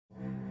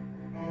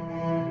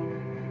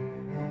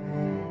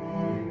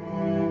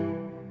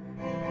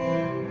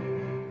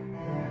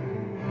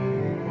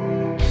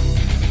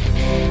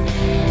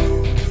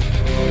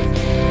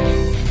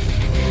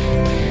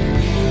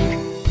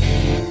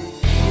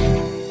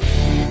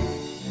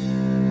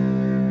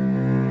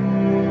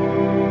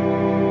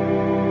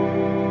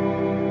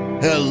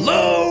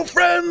Hello,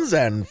 friends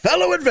and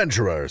fellow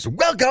adventurers.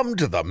 Welcome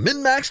to the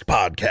MinMaxed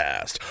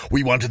Podcast.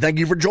 We want to thank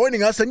you for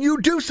joining us, and you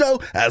do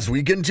so as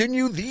we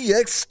continue the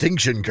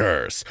Extinction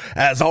Curse.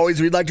 As always,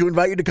 we'd like to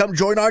invite you to come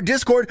join our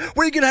Discord,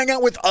 where you can hang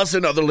out with us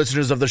and other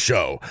listeners of the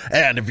show.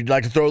 And if you'd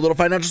like to throw a little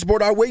financial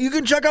support our way, you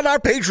can check out our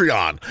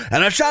Patreon.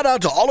 And a shout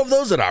out to all of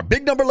those at our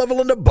big number level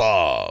and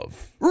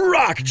above.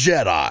 Rock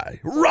Jedi,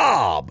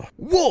 Rob,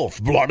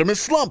 Wolf, Blartimus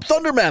Slump,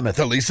 Thunder Mammoth,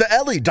 Elisa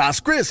Ellie, Das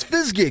Chris,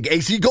 Fizzgig,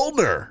 AC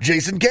Goldner,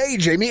 Jason K,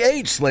 Jamie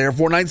H, Slayer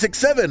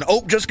 4967,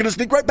 oh, just gonna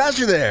sneak right past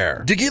you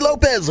there, Dicky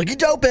Lopez, Licky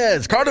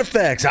Topez,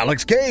 Cardeffex,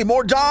 Alex K,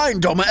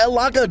 Mordine, Doma El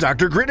Laka,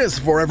 Dr. Grittis,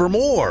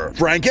 Forevermore,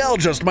 Frank L,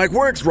 Just Mike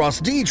Works,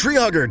 Ross D,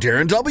 Treehugger,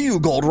 Darren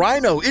W, Gold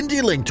Rhino,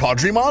 Indie Link,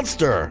 Tawdry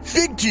Monster,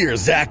 Fig Tier,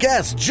 Zach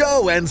S,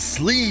 Joe, and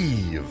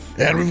Sleeve.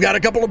 And we've got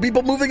a couple of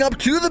people moving up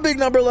to the big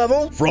number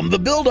level. From the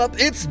build-up,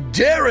 it's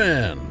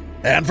Darren.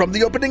 And from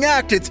the opening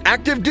act, it's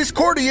Active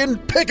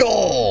Discordian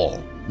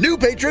Pickle. New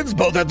patrons,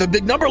 both at the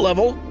big number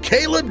level,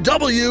 Caleb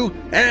W.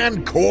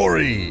 and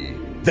Corey.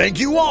 Thank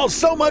you all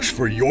so much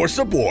for your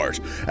support.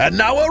 And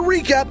now a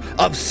recap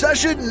of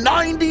session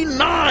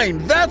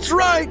 99. That's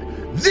right.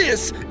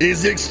 This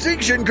is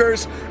Extinction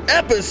Curse,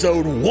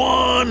 episode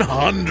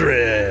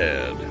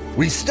 100.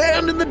 We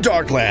stand in the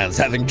Darklands,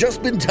 having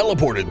just been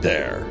teleported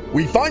there.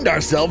 We find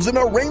ourselves in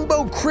a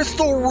rainbow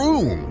crystal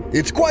room.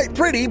 It's quite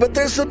pretty, but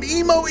there's some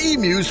emo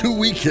emus who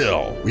we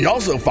kill. We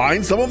also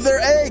find some of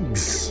their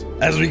eggs.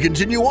 As we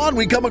continue on,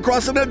 we come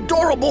across an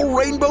adorable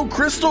rainbow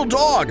crystal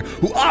dog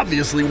who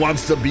obviously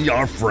wants to be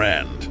our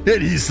friend.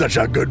 And he's such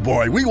a good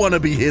boy, we want to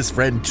be his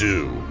friend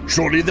too.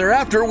 Shortly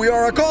thereafter, we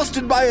are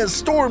accosted by a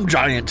storm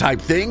giant type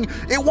thing.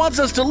 It wants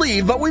us to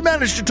leave, but we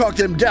manage to talk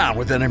them down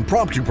with an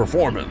impromptu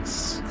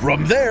performance.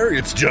 From there,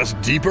 it's just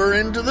deeper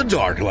into the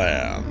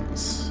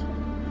Darklands.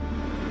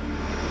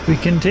 We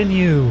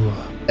continue.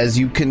 As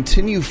you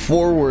continue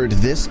forward,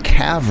 this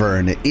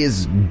cavern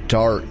is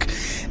dark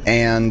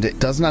and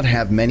does not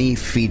have many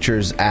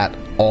features at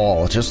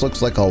all. It just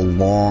looks like a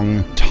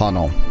long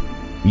tunnel.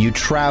 You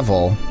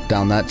travel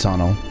down that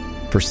tunnel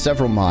for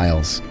several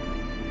miles.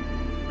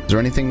 Is there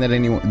anything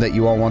that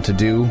you all want to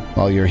do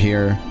while you're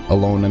here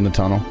alone in the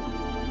tunnel?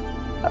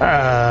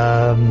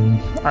 I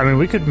mean,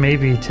 we could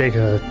maybe take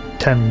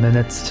 10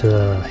 minutes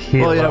to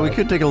heal up. Well, yeah, we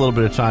could take a little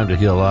bit of time to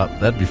heal up.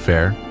 That'd be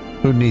fair.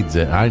 Who needs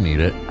it? I need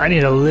it. I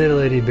need a little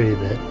itty bitty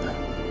bit.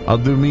 I'll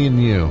do me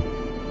and you.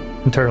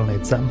 And Turtle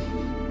needs some.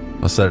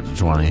 I'll set it to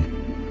 20.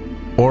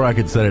 Or I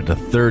could set it to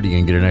 30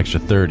 and get an extra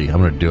 30. I'm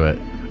going to do it.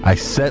 I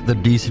set the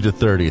DC to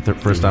 30.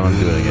 First time I'm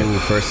doing it.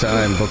 First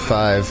time, book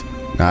 5.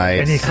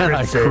 Nice. And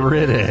I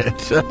crit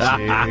it.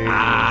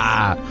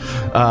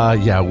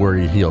 Yeah, we're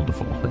healed to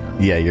full.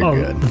 Yeah, you're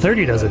good. The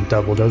 30 doesn't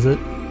double, does it?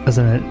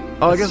 Doesn't it?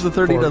 Oh, I guess the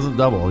 30 doesn't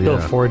double,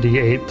 yeah.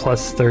 4d8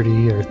 plus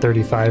 30 or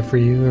 35 for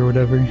you or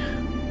whatever.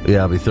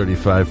 Yeah, it'll be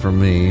 35 for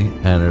me,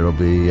 and it'll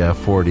be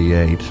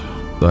 48.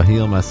 So I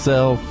heal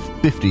myself,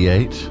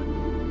 58.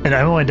 And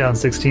I'm only down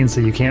 16, so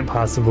you can't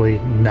possibly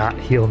not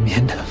heal me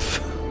enough.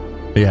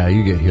 Yeah,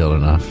 you get healed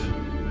enough.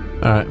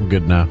 All right, I'm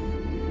good now.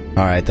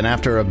 All right, then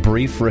after a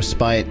brief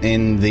respite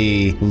in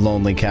the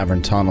lonely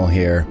cavern tunnel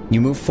here,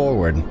 you move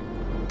forward.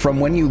 From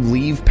when you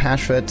leave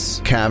Pashvet's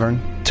cavern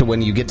to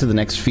when you get to the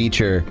next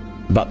feature,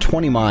 about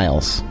 20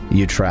 miles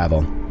you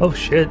travel. Oh,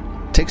 shit.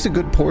 Takes a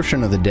good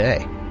portion of the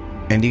day.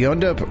 And you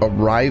end up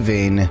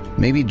arriving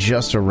maybe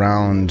just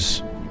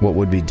around what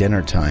would be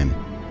dinner time.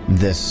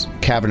 This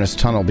cavernous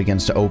tunnel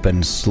begins to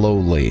open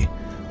slowly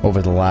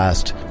over the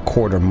last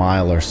quarter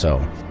mile or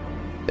so.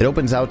 It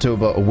opens out to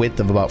about a width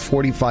of about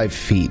 45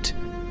 feet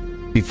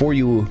before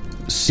you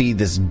see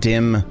this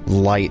dim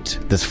light,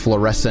 this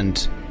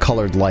fluorescent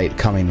colored light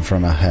coming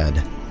from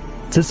ahead.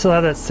 Does it still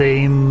have that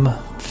same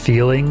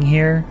feeling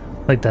here?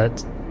 Like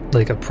that,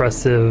 like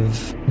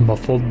oppressive,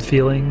 muffled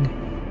feeling?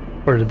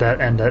 Or did that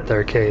end at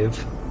their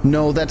cave?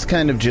 No, that's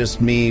kind of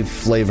just me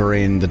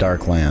flavoring the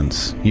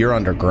Darklands. You're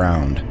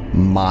underground.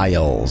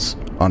 Miles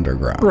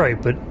underground.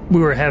 Right, but we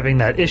were having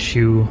that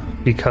issue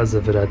because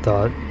of it, I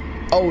thought.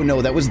 Oh,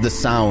 no, that was the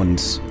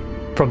sounds.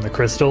 From the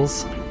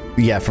crystals?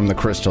 Yeah, from the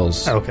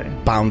crystals. Okay.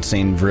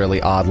 Bouncing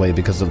really oddly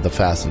because of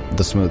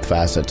the smooth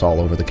facets all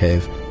over the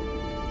cave.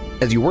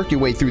 As you work your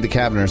way through the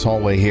cavernous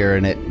hallway here,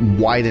 and it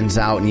widens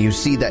out, and you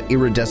see that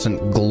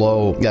iridescent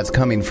glow that's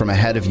coming from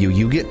ahead of you,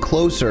 you get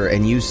closer,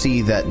 and you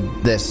see that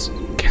this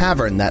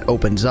cavern that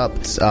opens up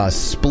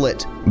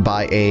split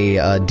by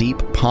a deep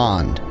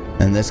pond.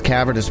 And this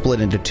cavern is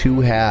split into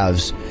two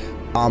halves.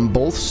 On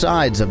both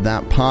sides of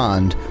that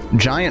pond,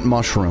 giant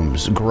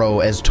mushrooms grow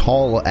as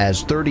tall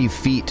as 30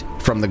 feet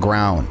from the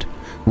ground,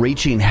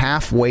 reaching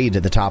halfway to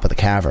the top of the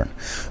cavern.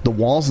 The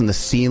walls and the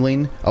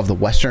ceiling of the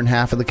western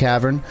half of the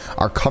cavern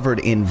are covered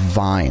in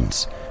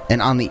vines.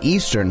 And on the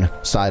eastern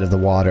side of the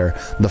water,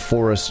 the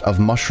forest of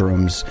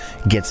mushrooms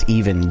gets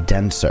even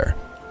denser.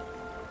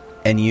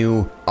 And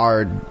you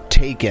are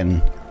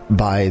taken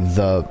by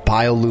the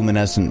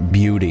bioluminescent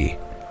beauty.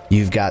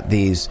 You've got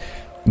these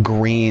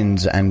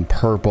greens and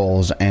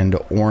purples and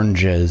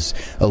oranges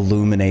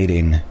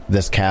illuminating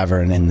this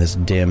cavern in this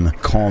dim,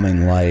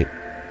 calming light.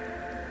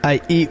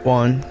 I eat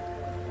one.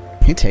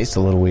 He tastes a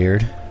little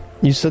weird.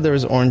 You said there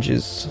was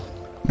oranges.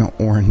 No,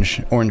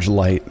 orange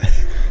light.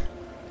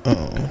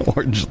 Oh.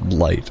 Orange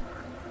light.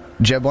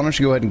 Jeb, why don't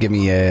you go ahead and give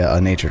me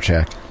a nature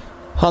check?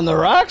 On the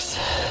rocks?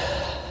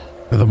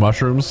 The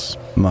mushrooms?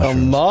 Mushrooms.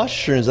 Oh,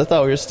 mushrooms. I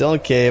thought we were still in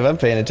a cave. I'm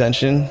paying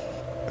attention.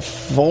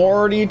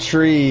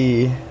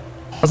 43. I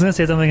was gonna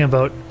say something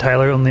about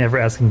Tyler only ever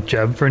asking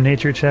Jeb for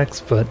nature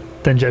checks, but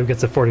then Jeb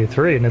gets a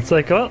 43, and it's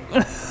like, oh,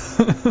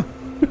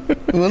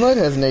 Moonlight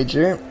has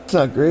nature. It's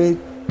not great.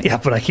 yeah,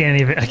 but I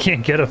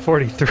can't get a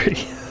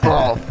 43.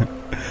 Oh.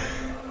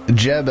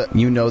 Jeb,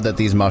 you know that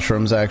these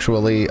mushrooms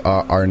actually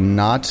are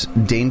not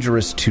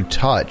dangerous to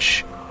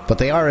touch, but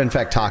they are in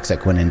fact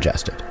toxic when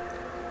ingested.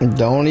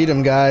 Don't eat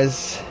them,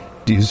 guys.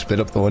 Do you spit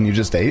up the one you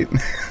just ate?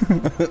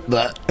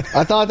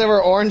 I thought they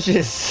were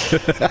oranges.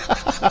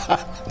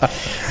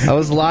 I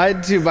was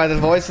lied to by the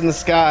voice in the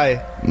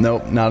sky.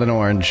 Nope, not an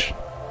orange.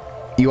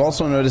 You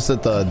also notice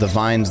that the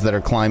vines that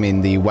are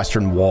climbing the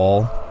western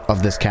wall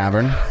of this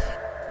cavern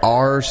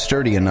are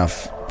sturdy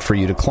enough for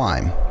you to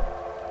climb.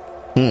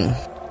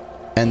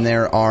 And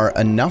there are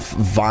enough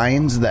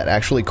vines that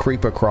actually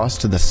creep across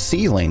to the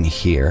ceiling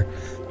here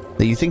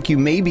that you think you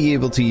may be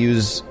able to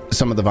use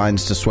some of the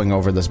vines to swing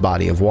over this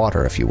body of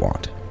water if you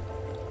want.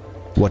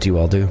 What do you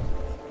all do?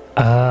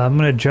 I'm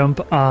gonna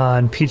jump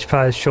on Peach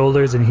Pie's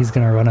shoulders, and he's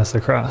gonna run us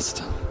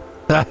across.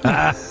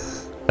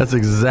 That's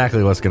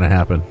exactly what's going to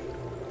happen.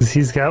 'Cause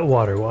he's got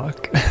water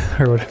walk,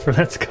 or whatever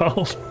that's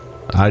called.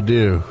 I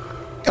do.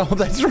 Oh,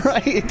 that's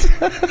right.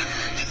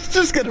 He's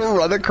just going to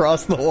run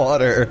across the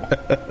water.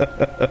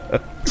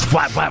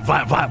 Flap, flap,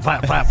 flap, flap,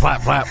 flap, flap,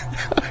 flap, flap.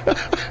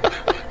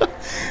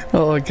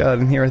 Oh, my God.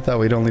 And here I thought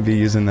we'd only be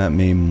using that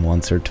meme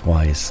once or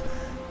twice.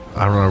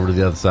 I run over to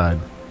the other side.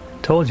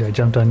 Told you, I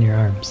jumped on your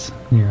arms.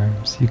 You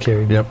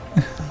carried me. Yep.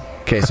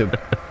 Okay, so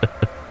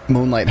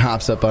Moonlight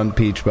hops up on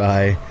Peach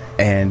Pie,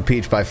 and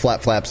Peach Pie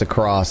flaps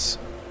across.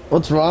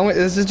 What's wrong with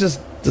this? Is just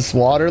this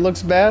water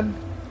looks bad?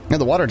 No,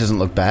 the water doesn't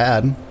look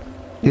bad.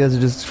 You guys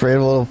are just afraid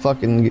of a little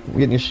fucking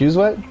getting your shoes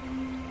wet?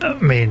 I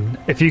mean,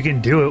 if you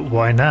can do it,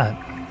 why not?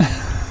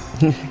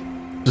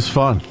 Just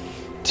fun.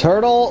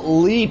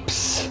 Turtle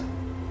leaps.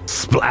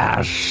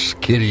 Splash,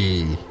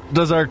 kitty.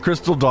 Does our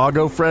crystal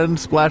doggo friend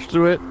splash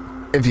through it?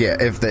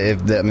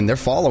 I mean, they're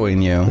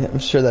following you. Yeah, I'm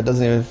sure that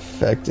doesn't even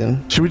affect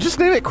him. Should we just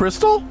name it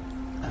Crystal?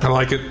 I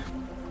like it.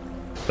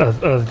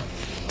 A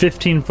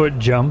 15-foot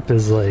jump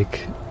is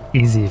like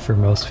easy for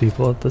most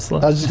people at this I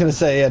level. was just gonna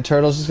say, yeah,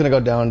 Turtle's just gonna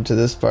go down to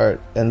this part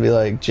and be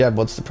like, Jeb,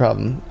 what's the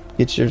problem?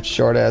 Get your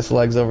short ass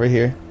legs over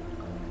here.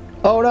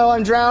 Oh no,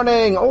 I'm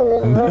drowning!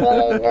 Oh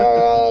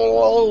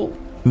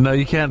No,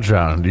 you can't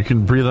drown. You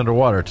can breathe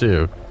underwater,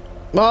 too.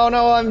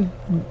 no, I'm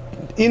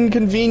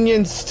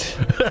inconvenienced.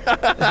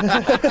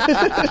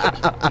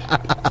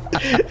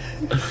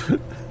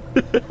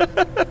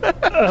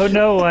 Oh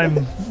no, I'm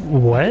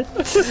what?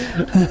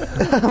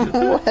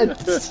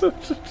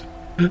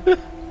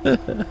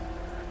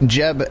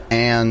 Jeb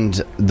and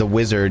the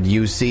wizard,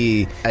 you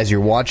see as you're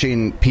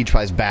watching Peach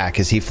Pie's back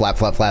as he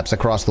flaps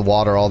across the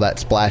water, all that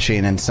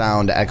splashing and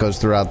sound echoes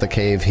throughout the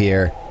cave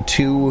here.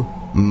 Two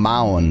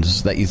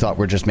mounds that you thought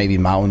were just maybe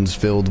mounds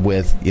filled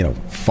with,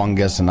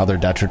 fungus and other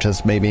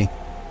detritus maybe,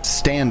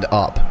 stand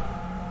up.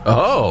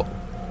 Oh.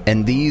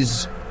 And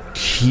these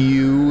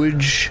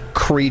huge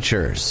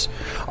creatures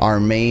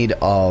are made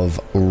of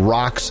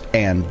rocks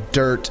and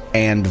dirt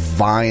and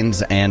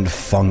vines and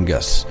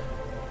fungus.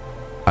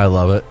 I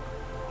love it.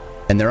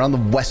 And they're on the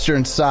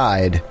western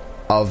side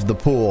of the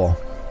pool.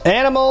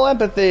 Animal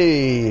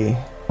empathy.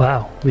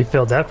 Wow, we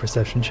failed that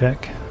perception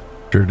check.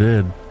 Sure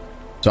did.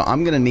 So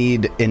I'm going to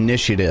need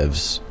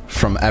initiatives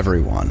from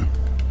everyone.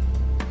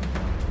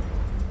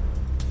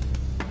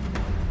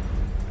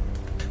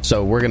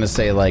 So we're going to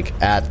say,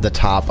 at the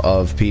top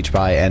of Peach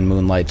Pie and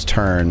Moonlight's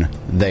turn,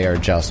 they are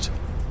just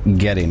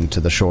getting to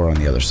the shore on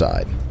the other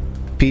side.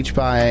 Peach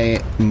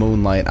Pie,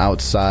 Moonlight,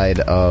 outside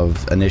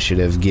of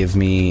initiative, give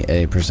me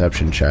a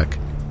perception check.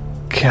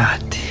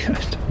 God damn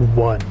it.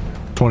 1.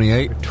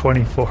 28.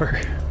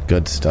 24.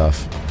 Good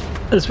stuff.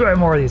 There's probably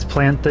more of these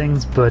plant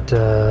things, but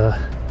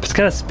if it's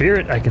got a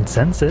spirit, I can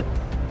sense it.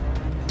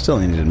 Still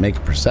need to make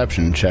a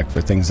perception check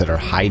for things that are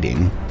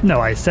hiding. No,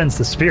 I sense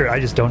the spirit, I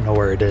just don't know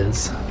where it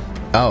is.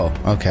 Oh,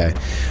 okay.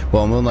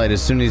 Well, Moonlight,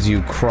 as soon as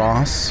you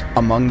cross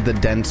among the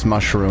dense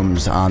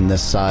mushrooms on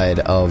this side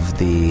of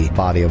the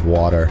body of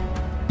water,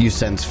 you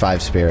sense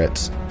 5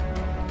 spirits.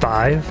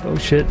 5? Oh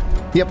shit.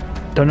 Yep.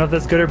 Don't know if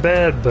that's good or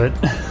bad, but...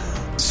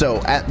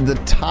 So at the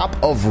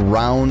top of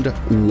round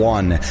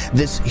 1,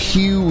 this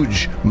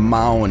huge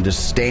mound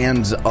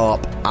stands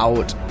up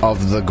out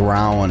of the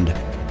ground.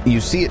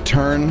 You see it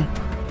turn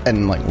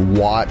and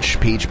watch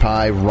Peach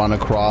Pie run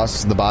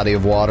across the body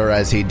of water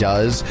as he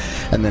does,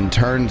 and then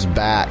turns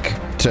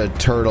back to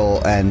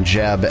Turtle and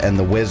Jeb and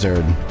the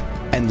wizard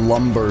and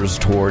lumbers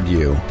toward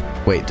you.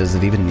 Wait, does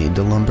it even need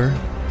to lumber?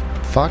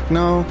 Fuck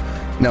no.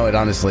 No, it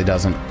honestly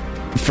doesn't.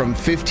 From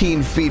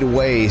 15 feet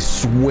away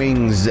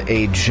swings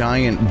a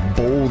giant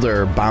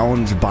boulder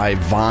bound by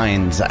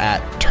vines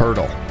at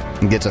Turtle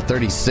and gets a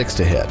 36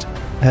 to hit.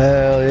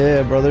 Hell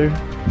yeah, brother.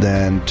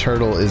 Then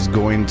Turtle is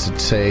going to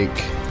take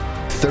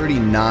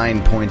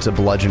 39 points of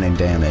bludgeoning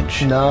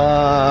damage.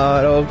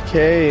 Not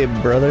okay,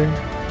 brother.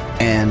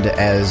 And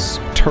as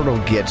Turtle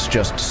gets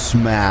just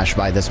smashed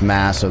by this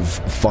mass of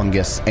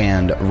fungus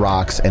and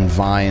rocks and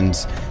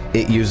vines,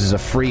 it uses a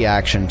free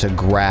action to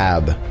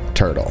grab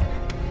Turtle.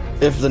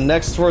 If the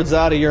next words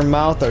out of your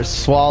mouth are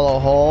swallow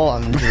whole,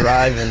 I'm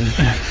driving.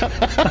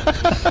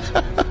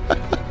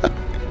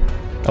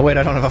 Oh wait,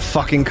 I don't have a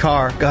fucking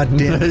car. God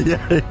damn it.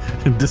 Yeah,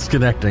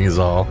 disconnecting is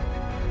all.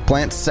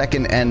 Plant's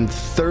second and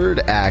third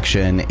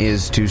action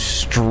is to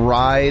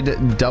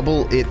stride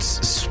double its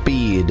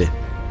speed,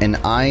 and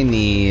I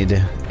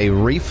need a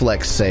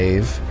reflex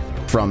save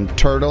from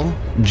Turtle,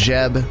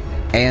 Jeb,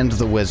 and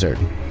the wizard.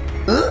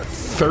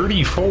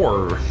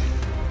 34. I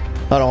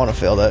don't want to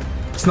fail that.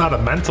 It's not a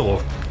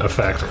mental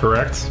effect,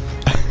 correct?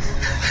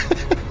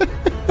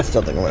 I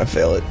still think I'm going to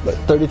fail it, but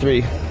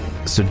 33.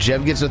 So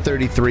Jeb gets a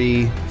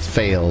 33,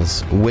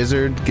 fails.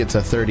 Wizard gets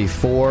a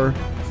 34,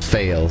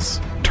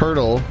 fails.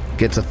 Turtle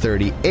gets a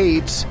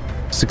 38,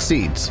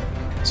 succeeds.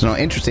 So now,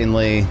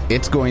 interestingly,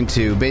 it's going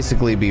to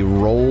basically be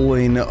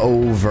rolling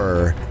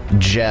over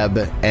Jeb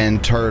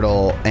and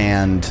Turtle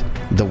and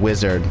the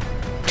wizard.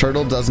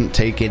 Turtle doesn't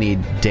take any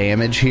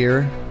damage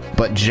here,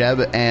 but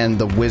Jeb and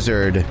the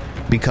wizard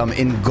become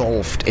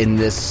engulfed in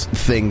this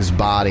thing's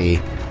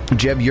body.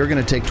 Jeb, you're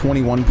going to take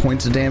 21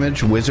 points of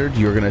damage. Wizard,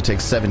 you're going to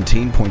take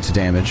 17 points of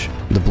damage.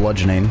 The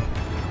bludgeoning.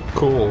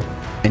 Cool.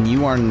 And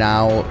you are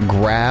now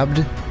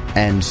grabbed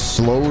and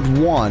slowed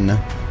 1,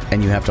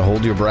 and you have to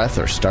hold your breath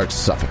or start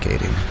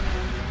suffocating.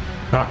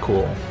 Not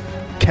cool.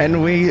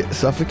 Can we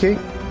suffocate?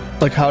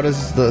 Like, how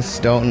does the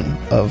stone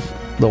of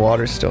the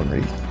water stone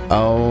read?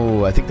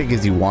 Oh, I think that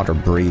gives you water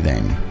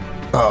breathing,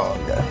 Oh,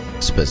 okay.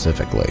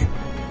 specifically.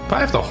 If I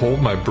have to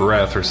hold my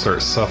breath or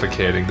start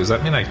suffocating, does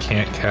that mean I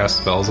can't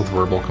cast spells with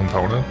verbal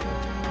component?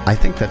 I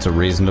think that's a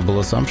reasonable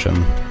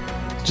assumption.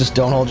 Just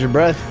don't hold your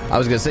breath. I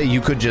was going to say,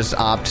 you could just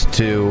opt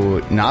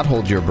to not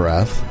hold your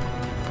breath,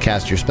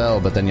 cast your spell,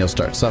 but then you'll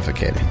start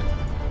suffocating.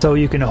 So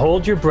you can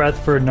hold your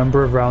breath for a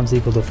number of rounds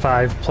equal to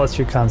 5 plus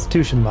your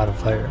Constitution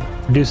modifier,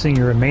 reducing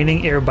your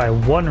remaining air by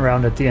 1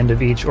 round at the end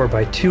of each, or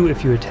by 2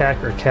 if you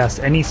attack or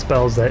cast any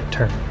spells that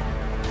turn.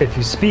 If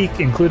you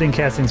speak, including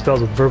casting spells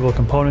with verbal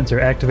components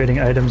or activating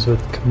items with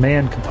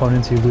command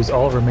components, you lose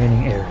all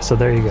remaining air. So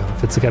there you go.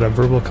 If it's got a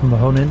verbal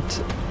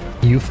component,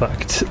 you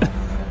fucked.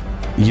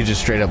 You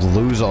just straight up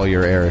lose all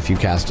your air if you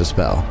cast a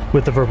spell.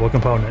 With the verbal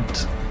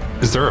component.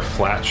 Is there a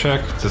flat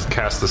check to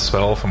cast the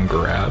spell if I'm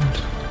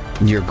grabbed?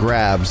 You're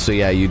grabbed, so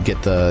yeah, you'd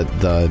get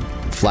the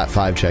flat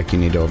 5 check you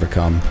need to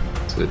overcome.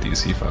 It's a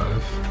DC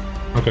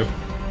 5. Okay.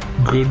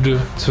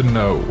 Good to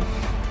know.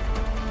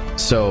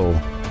 So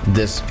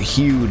this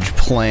huge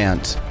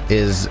plant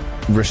is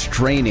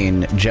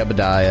restraining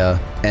Jebediah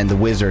and the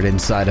wizard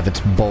inside of its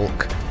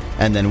bulk,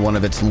 and then one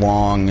of its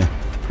long,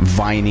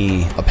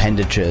 viney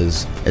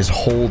appendages is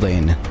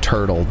holding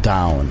Turtle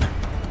down,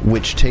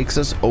 which takes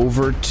us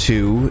over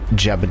to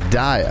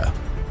Jebediah.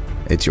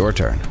 It's your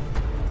turn.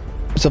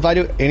 So if I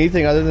do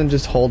anything other than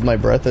just hold my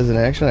breath as an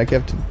action,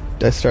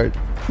 I start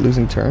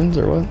losing turns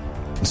or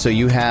what? So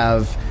you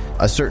have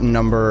a certain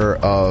number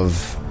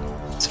of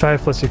It's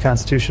 5 plus your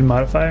Constitution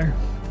modifier.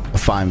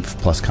 5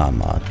 plus con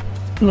mod.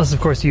 Unless, of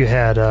course, you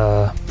had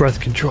breath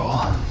control.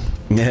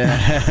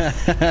 Yeah.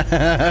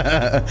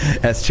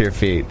 S to your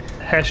feet.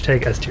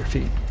 Hashtag S to your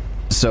feet.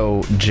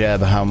 So,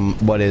 Jeb,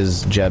 what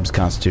is Jeb's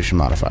Constitution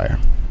modifier?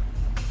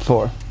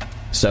 4.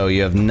 So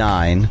you have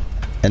 9,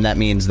 and that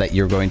means that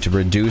you're going to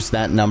reduce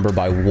that number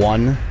by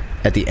 1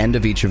 at the end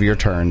of each of your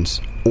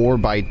turns, or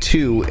by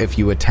 2 if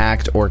you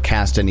attacked or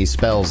cast any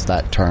spells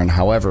that turn.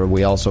 However,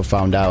 we also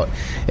found out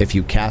if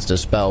you cast a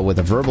spell with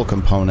a verbal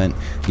component,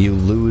 you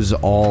lose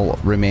all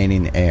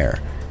remaining air.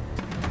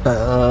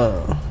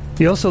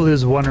 You also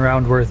lose 1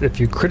 round worth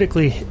if you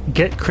critically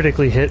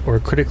hit or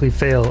critically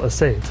fail a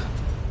save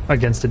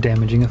against a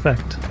damaging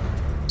effect.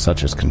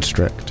 Such as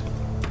Constrict.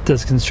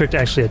 Does Constrict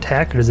actually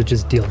attack, or does it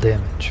just deal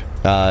damage?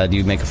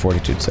 You make a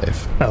Fortitude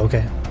save. Oh,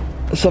 okay.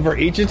 So for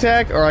each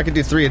attack, or I could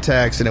do 3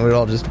 attacks and it would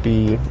all just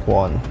be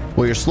 1?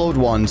 Well, you're slowed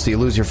 1, so you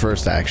lose your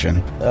first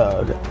action. Oh,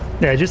 okay.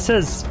 Yeah, it just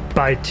says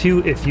by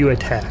 2 if you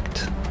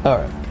attacked.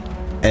 Alright.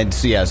 And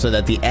so, yeah, so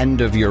at the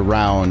end of your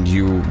round,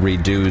 you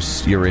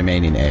reduce your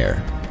remaining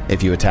air.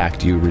 If you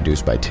attacked, you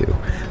reduce by 2.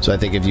 So I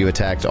think if you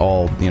attacked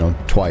all,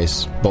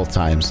 twice, both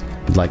times,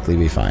 you'd likely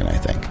be fine, I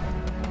think.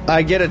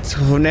 I get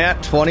a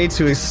nat 20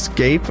 to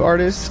escape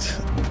artist?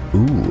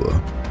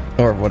 Ooh.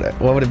 Or what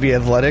would it be?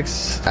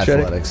 Athletics?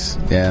 Athletics,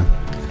 yeah.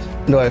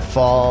 Do I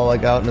fall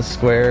out in a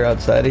square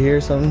outside of here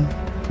or something?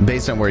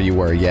 Based on where you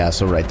were, yeah,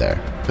 so right there.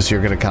 So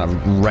you're going to kind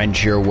of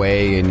wrench your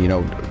way and,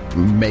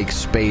 make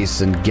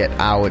space and get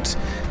out,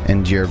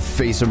 and your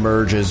face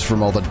emerges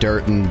from all the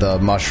dirt and the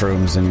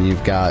mushrooms, and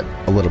you've got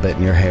a little bit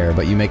in your hair,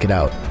 but you make it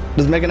out.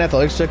 Does make an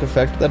athletics check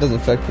affect? That doesn't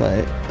affect my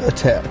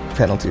attack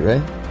penalty,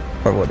 right?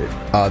 Or would it?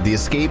 The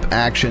escape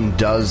action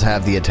does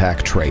have the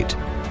attack trait,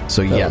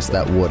 so yes,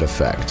 that would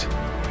affect.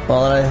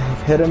 Well, I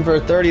hit him for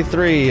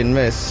 33 and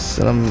miss,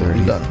 and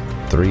I'm done.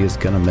 3 is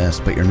gonna miss,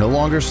 but you're no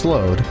longer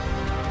slowed.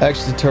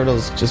 Actually,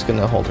 Turtle's just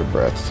gonna hold her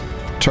breath.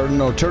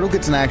 Turtle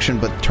gets an action,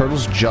 but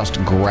Turtle's just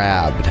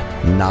grabbed,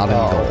 not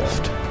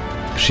engulfed.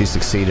 She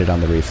succeeded on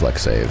the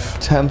reflex save.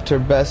 Attempt her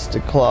best to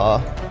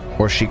claw.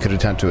 Or she could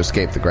attempt to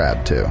escape the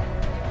grab, too.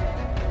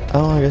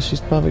 Oh, I guess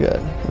she's probably got...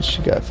 What's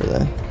she got for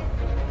that?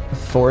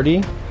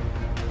 40?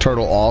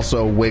 Turtle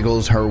also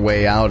wiggles her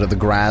way out of the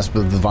grasp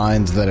of the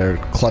vines that are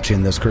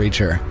clutching this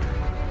creature.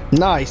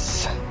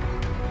 Nice.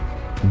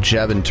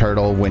 Jeb and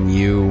Turtle, when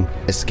you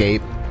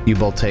escape, you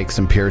both take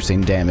some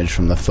piercing damage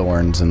from the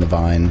thorns and the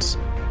vines.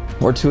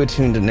 We're too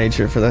attuned to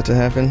nature for that to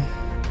happen.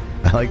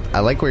 I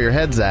like where your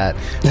head's at.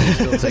 You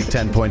still take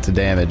 10 points of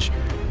damage,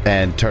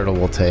 and Turtle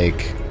will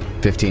take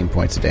 15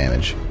 points of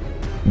damage.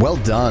 Well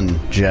done,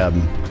 Jeb.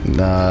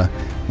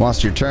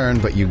 Lost your turn,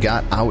 but you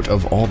got out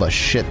of all the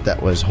shit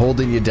that was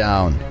holding you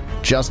down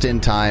just in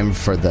time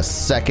for the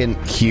second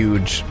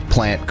huge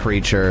plant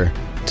creature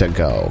to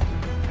go.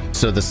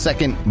 So the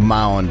second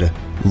mound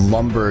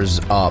lumbers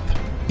up,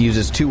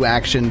 uses 2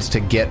 actions to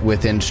get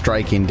within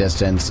striking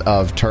distance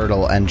of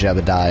Turtle and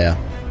Jebediah,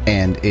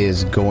 and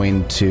is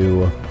going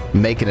to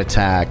make an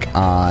attack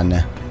on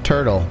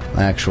Turtle,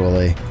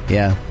 actually.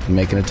 Yeah,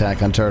 make an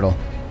attack on Turtle.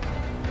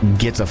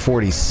 Gets a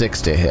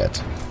 46 to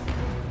hit.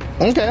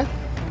 Okay.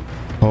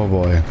 Oh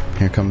boy,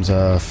 here comes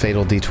a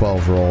fatal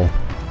D12 roll.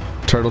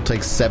 Turtle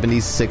takes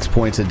 76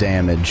 points of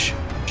damage.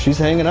 She's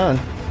hanging on.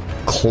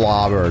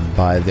 Clobbered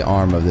by the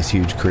arm of this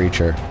huge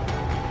creature.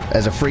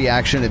 As a free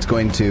action, it's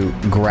going to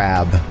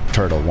grab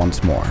Turtle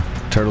once more.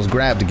 Turtle's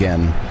grabbed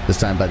again, this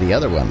time by the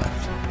other one.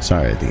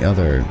 Sorry, the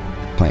other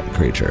plant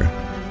creature.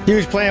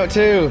 Huge plant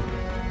too.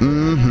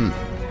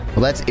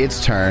 Well, that's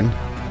its turn.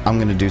 I'm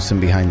going to do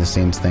some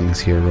behind-the-scenes things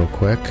here real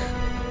quick.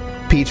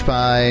 Peach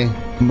Pie,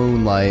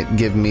 Moonlight,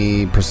 give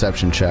me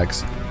perception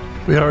checks.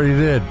 We already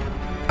did.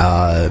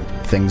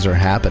 Things are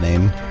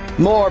happening.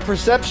 More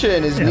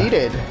perception is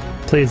needed.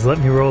 Please let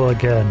me roll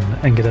again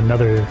and get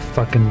another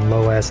fucking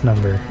low-ass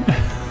number.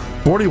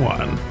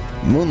 41.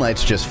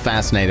 Moonlight's just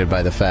fascinated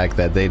by the fact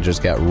that they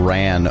just got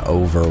ran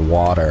over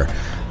water.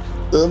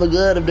 Oh my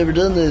god, I've never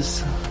done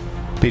this.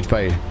 Peach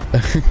Pie,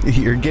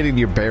 you're getting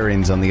your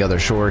bearings on the other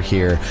shore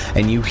here,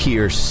 and you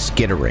hear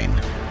skittering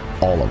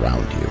all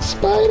around you.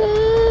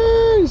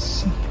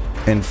 Spiders!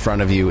 In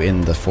front of you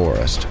in the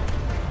forest.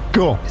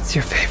 Cool. It's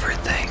your favorite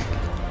thing.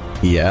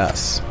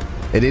 Yes.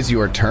 It is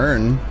your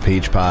turn,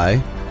 Peach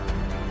Pie.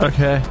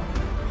 Okay.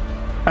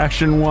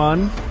 Action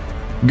 1.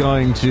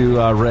 Going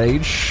to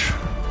rage.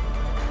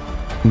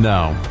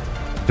 No.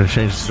 Gonna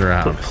change this But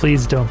around.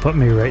 please don't put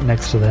me right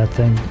next to that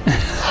thing.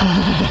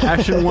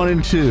 Action 1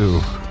 and 2.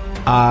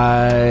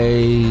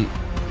 I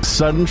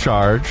sudden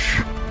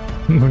charge.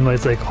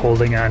 Moonlight's like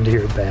holding onto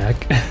your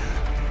back.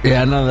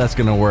 Yeah, none of that's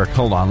gonna work.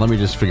 Hold on, let me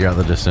just figure out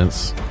the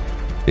distance.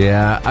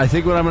 Yeah, I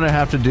think what I'm gonna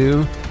have to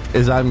do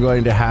is I'm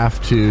going to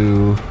have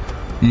to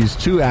use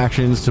 2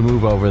 actions to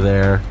move over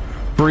there,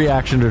 free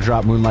action to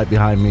drop Moonlight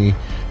behind me,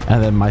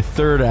 and then my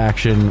third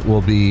action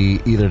will be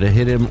either to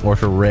hit him or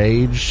to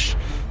rage.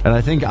 And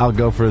I think I'll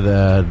go for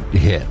the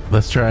hit.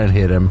 Let's try and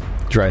hit him.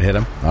 Try to hit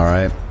him. All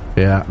right.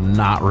 Yeah,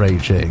 not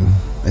raging.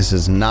 This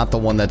is not the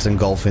one that's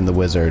engulfing the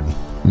wizard.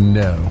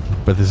 No,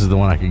 but this is the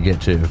one I could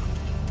get to.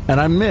 And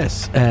I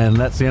miss, and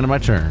that's the end of my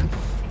turn.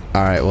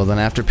 All right, well then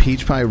after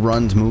Peach Pie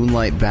runs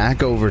Moonlight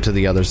back over to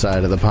the other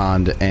side of the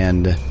pond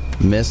and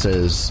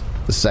misses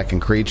the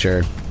second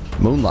creature,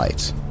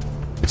 Moonlight,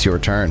 it's your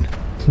turn.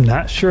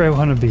 Not sure I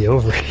want to be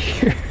over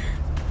here.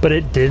 But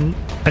it didn't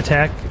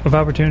attack of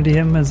opportunity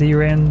him as he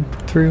ran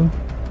through?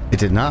 It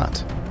did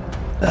not.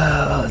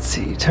 Let's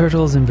see.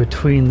 Turtle's in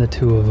between the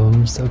two of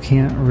them, so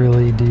can't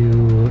really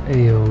do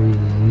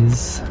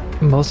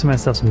AoEs. Most of my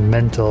stuff's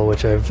mental,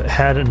 which I've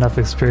had enough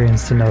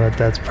experience to know that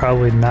that's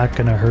probably not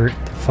going to hurt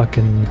the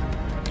fucking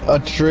A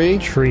tree?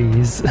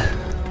 trees.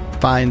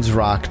 Finds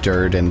rock,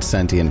 dirt, and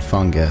sentient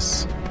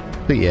fungus.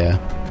 But yeah.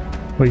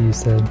 What you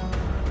said.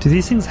 Do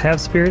these things have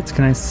spirits?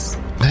 Can I...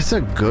 That's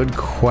a good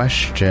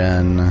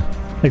question.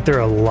 Like they're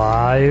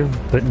alive,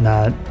 but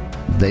not...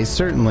 They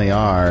certainly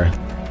are.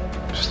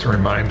 Just a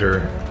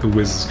reminder, the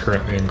Wiz is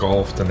currently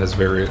engulfed and has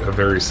a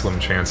very slim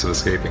chance of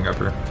escaping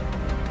ever.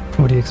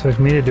 What do you expect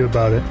me to do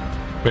about it?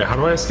 Wait, how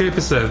do I escape?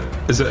 Is it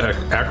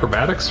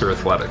acrobatics or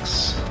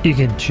athletics? You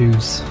can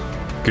choose.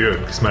 Good,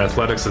 because my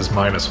athletics is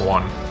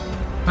 -1.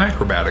 My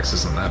acrobatics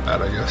isn't that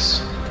bad, I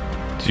guess.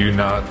 Do you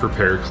not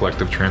prepare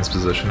collective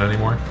transposition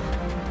anymore?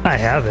 I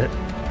have it,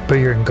 but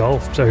you're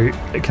engulfed.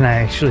 Can I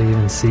actually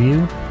even see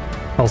you?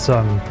 Also,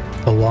 I'm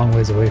a long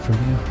ways away from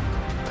you.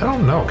 I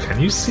don't know. Can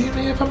you see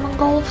me if I'm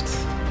engulfed?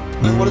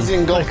 Like, what is he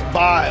engulfed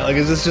by? Like,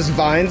 is this just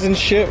vines and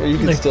shit where you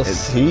can still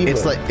see?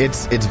 It's like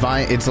it's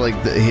vine. It's like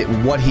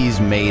what he's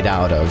made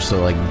out of.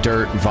 So like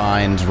dirt,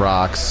 vines,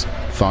 rocks,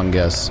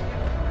 fungus.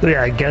 So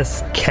yeah, I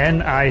guess,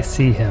 can I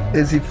see him?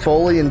 Is he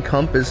fully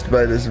encompassed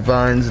by this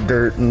vines,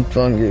 dirt, and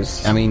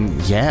fungus? I mean,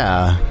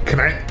 yeah. Can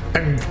I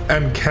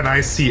and can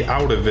I see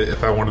out of it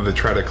if I wanted to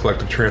try to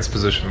collective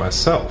transposition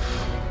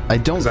myself? I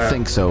don't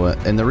think so.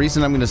 And the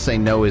reason I'm going to say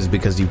no is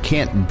because you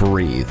can't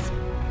breathe.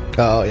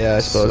 Oh yeah, I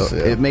suppose So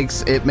yeah. it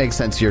makes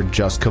sense. You're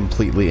just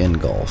completely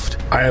engulfed.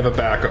 I have a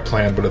backup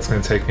plan, but it's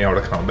going to take me out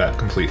of combat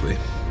completely.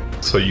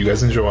 So you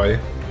guys enjoy.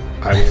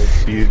 I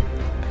will be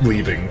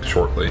leaving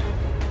shortly.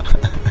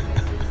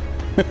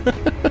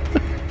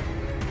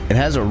 It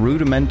has a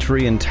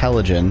rudimentary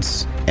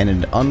intelligence and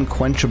an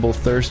unquenchable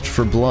thirst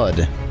for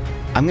blood.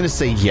 I'm gonna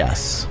say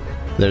yes.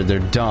 They're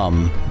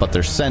dumb, but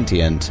they're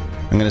sentient.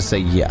 I'm gonna say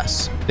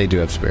yes. They do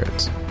have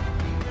spirits.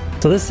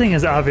 So this thing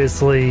is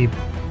obviously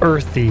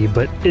earthy,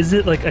 but is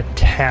it like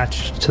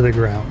attached to the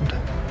ground?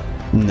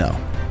 No.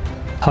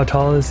 How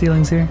tall are the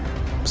ceilings here?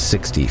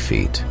 60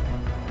 feet.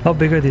 How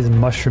big are these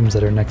mushrooms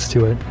that are next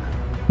to it?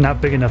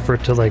 Not big enough for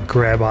it to like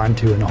grab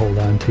onto and hold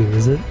onto,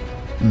 is it?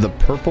 The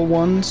purple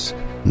ones?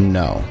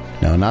 No.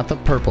 No, not the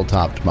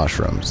purple-topped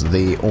mushrooms.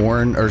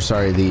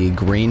 The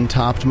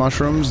green-topped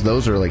mushrooms,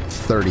 those are like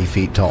 30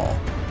 feet tall.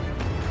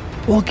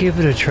 We'll give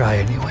it a try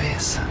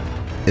anyways.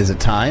 Is it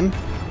time?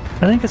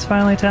 I think it's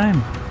finally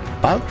time.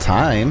 About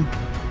time.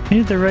 You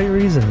need the right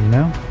reason, you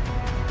know?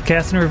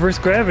 Casting reverse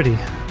gravity.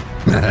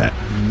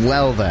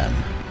 Well then.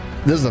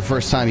 This is the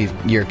first time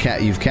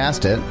you've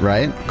cast it,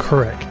 right?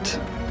 Correct.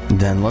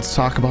 Then let's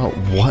talk about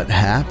what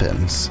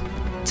happens.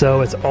 So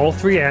it's all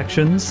 3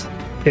 actions.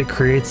 It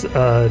creates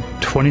a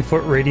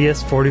 20-foot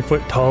radius,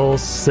 40-foot tall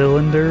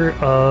cylinder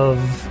of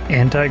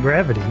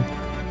anti-gravity.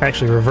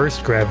 Actually,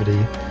 reversed gravity.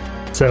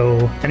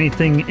 So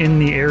anything in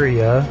the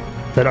area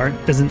that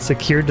isn't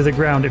secured to the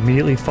ground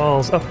immediately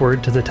falls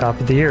upward to the top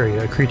of the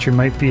area. A creature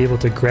might be able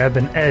to grab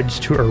an edge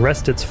to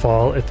arrest its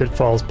fall if it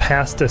falls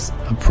past an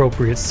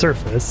appropriate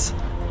surface.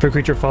 If a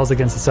creature falls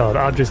against a solid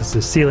object, such as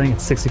a ceiling,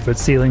 it's 60-foot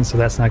ceiling, so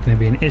that's not going to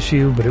be an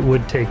issue, but it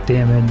would take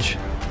damage.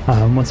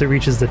 Once it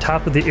reaches the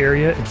top of the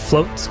area, it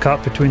floats,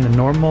 caught between the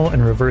normal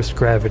and reversed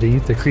gravity.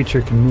 The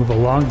creature can move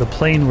along the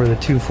plane where the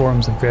 2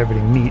 forms of gravity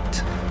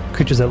meet.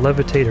 Creatures that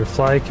levitate or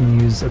fly can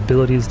use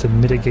abilities to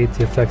mitigate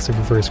the effects of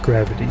reversed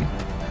gravity.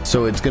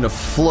 So it's going to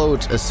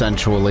float,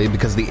 essentially,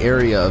 because the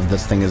area of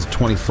this thing is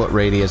 20-foot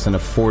radius and a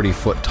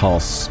 40-foot tall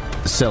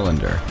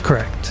cylinder.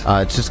 Correct.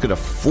 It's just going to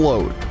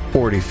float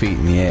 40 feet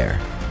in the air.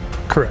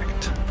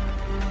 Correct.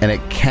 And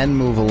it can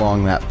move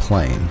along that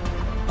plane.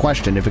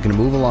 Question, if it can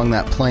move along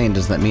that plane,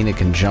 does that mean it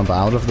can jump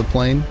out of the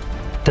plane?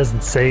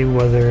 Doesn't say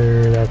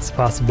whether that's a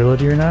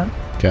possibility or not.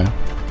 Okay.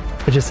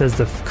 It just says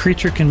the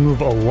creature can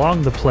move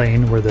along the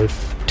plane where the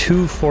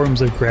 2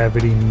 forms of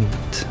gravity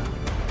meet.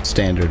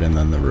 Standard and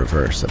then the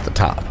reverse at the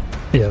top.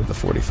 Yeah. The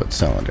 40-foot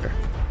cylinder.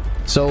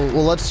 So,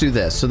 well, let's do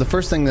this. So the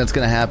first thing that's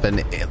going to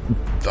happen,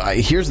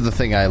 here's the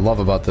thing I love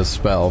about this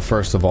spell.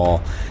 First of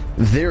all,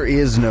 there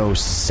is no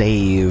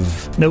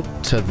save Nope.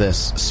 to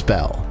this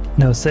spell.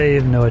 No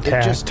save, no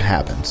attack. It just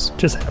happens.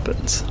 Just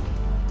happens.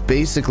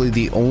 Basically,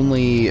 the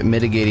only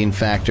mitigating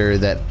factor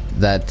that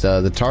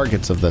the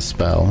targets of this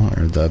spell,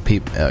 or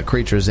the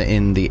creatures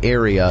in the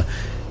area,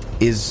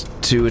 is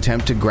to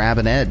attempt to grab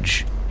an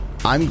edge.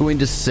 I'm going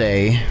to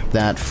say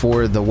that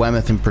for the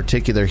Wemeth in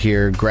particular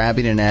here,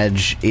 grabbing an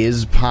edge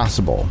is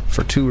possible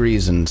for 2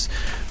 reasons.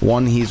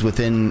 One, he's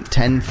within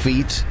 10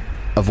 feet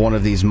of one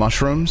of these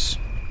mushrooms,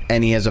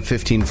 and he has a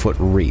 15-foot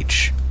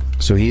reach.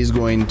 So he's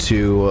going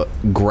to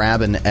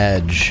grab an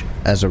edge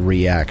as a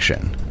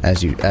reaction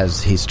as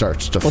he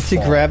starts to fall. What's he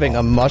grabbing?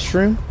 A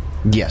mushroom?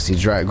 Yes,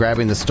 he's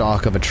grabbing the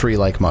stalk of a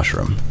tree-like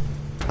mushroom.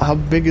 How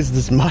big is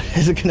this mushroom?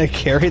 Is it going to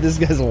carry this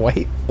guy's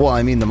weight? Well,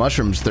 I mean, the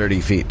mushroom's 30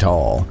 feet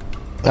tall.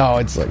 Oh,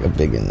 it's like a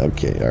big one.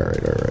 Okay, all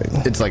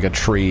right. It's like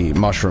a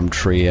mushroom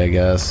tree, I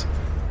guess.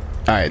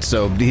 All right,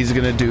 so he's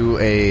going to do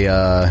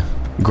a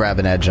grab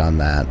an edge on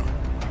that,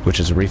 which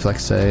is a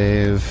reflex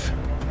save.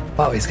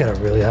 Wow, he's got a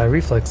really high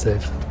reflex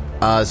save.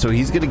 So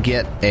he's going to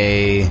get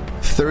a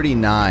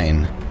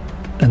 39.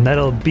 And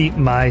that'll beat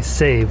my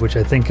save, which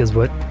I think is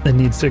what it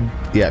needs to...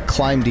 Yeah,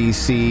 climb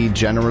DC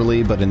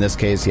generally, but in this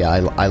case, yeah,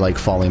 I like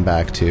falling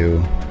back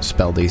to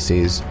spell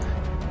DCs.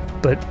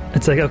 But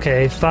it's like,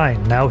 okay,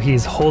 fine. Now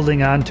he's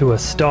holding on to a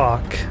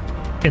stalk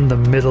in the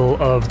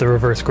middle of the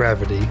reverse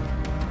gravity.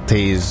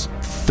 He's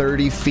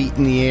 30 feet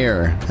in the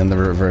air in the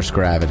reverse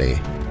gravity.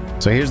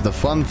 So here's the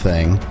fun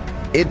thing.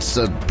 It's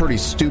a pretty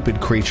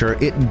stupid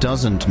creature. It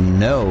doesn't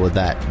know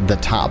that the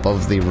top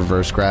of the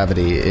reverse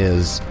gravity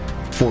is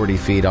 40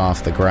 feet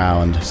off the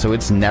ground. So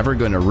it's never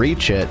going to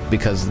reach it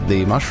because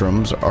the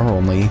mushrooms are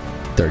only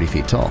 30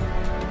 feet tall.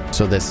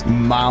 So this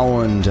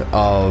mound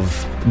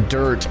of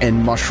dirt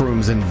and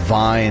mushrooms and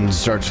vines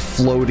starts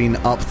floating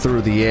up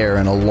through the air,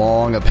 and a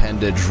long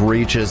appendage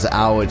reaches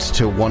out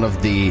to one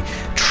of the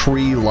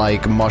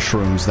tree-like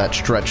mushrooms that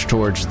stretch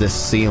towards this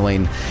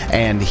ceiling,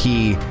 and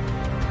he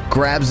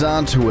grabs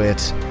onto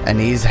it, and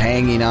he's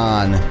hanging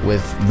on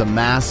with the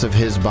mass of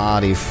his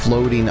body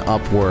floating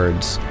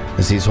upwards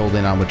as he's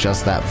holding on with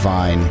just that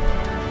vine.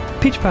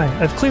 Peach Pie,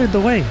 I've cleared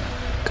the way.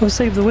 Go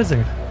save the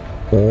wizard.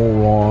 All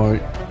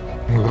right.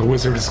 The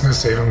wizard is going to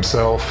save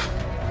himself.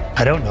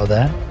 I don't know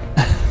that.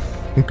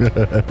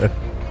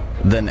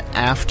 Then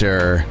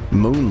after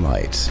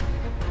Moonlight,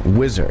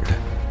 Wizard,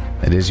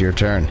 it is your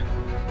turn.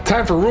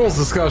 Time for rules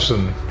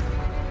discussion.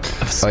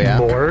 Oh, yeah?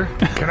 More?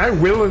 Can I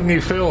willingly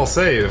fail a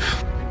save?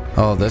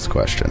 Oh, this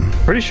question.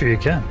 Pretty sure you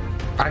can.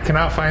 I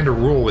cannot find a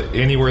rule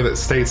anywhere that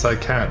states I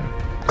can.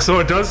 So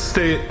it does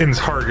state in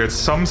targets,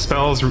 some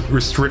spells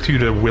restrict you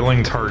to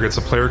willing targets.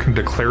 A player can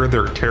declare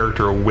their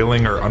character a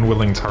willing or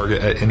unwilling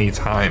target at any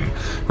time,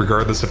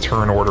 regardless of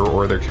turn order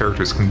or their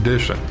character's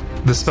condition.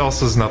 The spell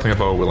says nothing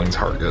about a willing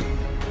target,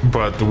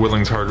 but the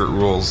willing target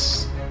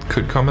rules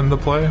could come into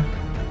play.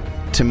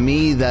 To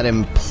me, that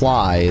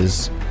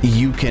implies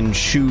you can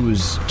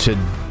choose to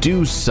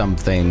do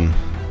something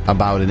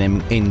about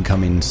an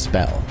incoming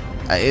spell,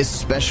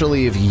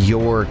 especially if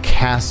you're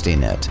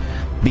casting it.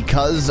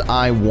 Because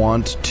I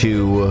want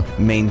to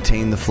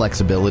maintain the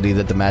flexibility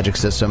that the magic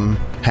system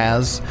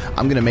has,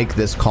 I'm going to make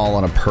this call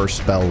on a per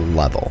spell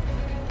level.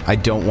 I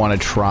don't want to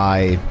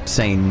try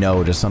saying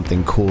no to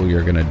something cool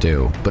you're going to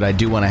do, but I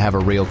do want to have a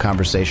real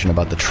conversation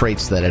about the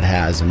traits that it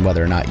has and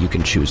whether or not you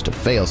can choose to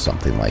fail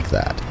something like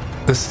that.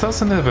 This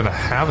doesn't even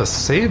have a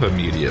save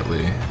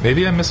immediately.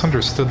 Maybe I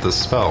misunderstood the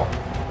spell.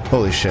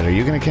 Holy shit, are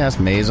you going to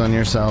cast Maze on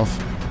yourself?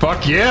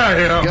 Fuck yeah, I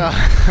am!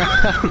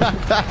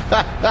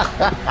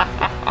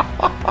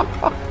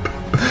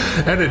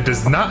 And it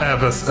does not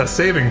have a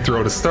saving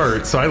throw to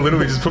start, so I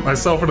literally just put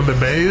myself into the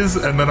maze,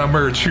 and then I'm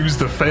going to choose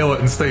to fail it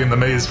and stay in the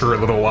maze for a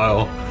little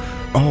while.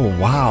 Oh,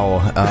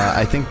 wow.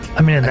 I think...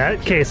 I mean, in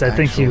that case, I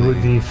think you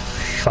would be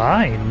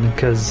fine,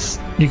 because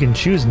you can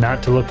choose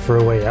not to look for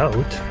a way out.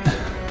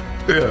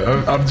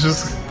 Yeah, I'm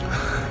just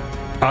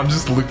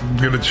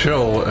gonna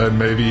chill and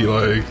maybe,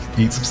 like,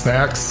 eat some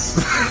snacks.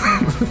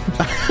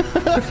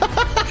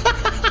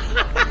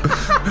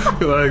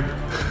 Like...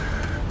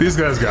 These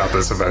guys got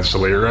this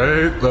eventually,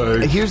 right?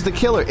 Like, here's the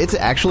killer. It's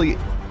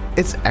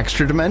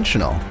extra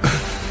dimensional.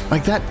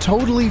 Like, that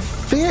totally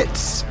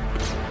fits.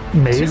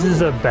 Maze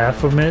is a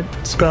Baphomet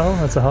spell?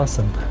 That's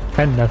awesome.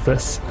 And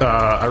Nephis.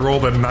 I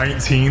rolled a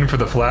 19 for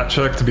the flat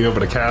check to be able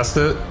to cast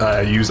it.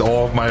 I use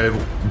all of my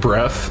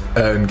breath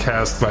and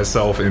cast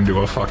myself into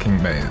a fucking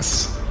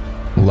maze.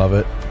 Love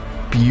it.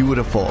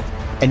 Beautiful.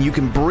 And you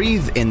can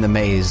breathe in the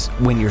maze.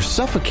 When you're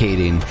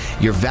suffocating,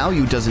 your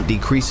value doesn't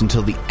decrease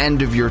until the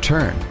end of your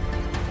turn.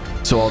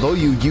 So although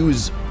you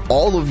use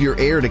all of your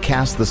air to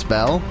cast the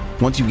spell,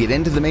 once you get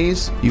into the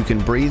maze, you can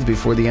breathe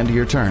before the end of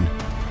your turn.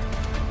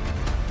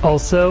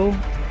 Also,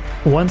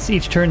 once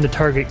each turn, the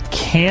target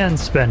can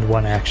spend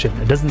one action.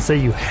 It doesn't say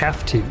you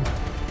have to.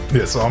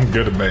 Yeah, so I'm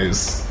good at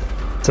maze.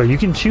 So you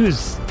can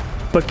choose,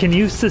 but can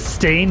you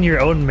sustain your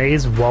own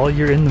maze while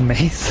you're in the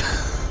maze?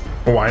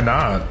 Why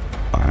not?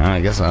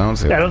 I guess I don't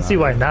see. I don't see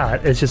why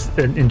not. It's just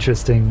an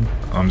interesting.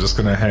 I'm just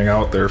gonna hang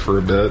out there for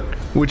a bit.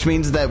 Which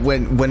means that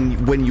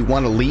when you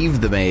want to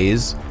leave the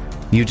maze,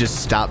 you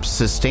just stop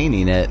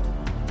sustaining it.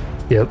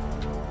 Yep.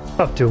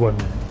 Up to 1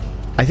 minute.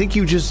 I think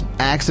you just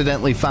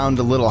accidentally found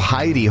a little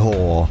hidey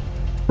hole.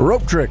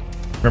 Rope trick.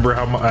 Remember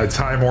how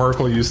Time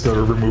Oracle used to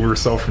remove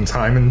herself from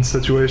time in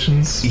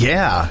situations?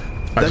 Yeah.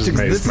 This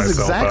This is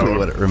exactly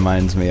what it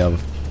reminds me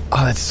of.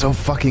 Oh, that's so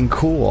fucking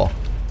cool.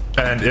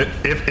 And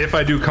if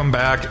I do come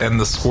back and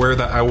the square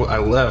that I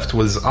left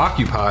was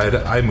occupied,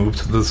 I move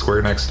to the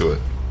square next to it.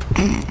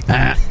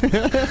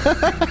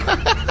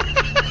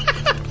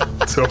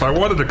 So if I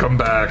wanted to come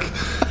back,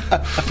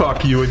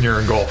 fuck you and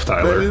your engulf,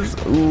 Tyler. That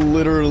is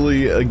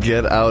literally a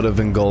get out of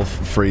engulf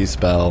free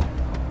spell.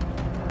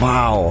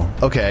 Wow.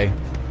 Okay.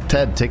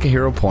 Ted, take a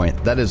hero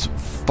point. That is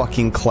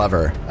fucking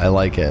clever. I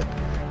like it.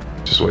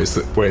 Just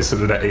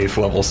wasted an 8th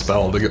level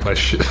spell to get my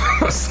shit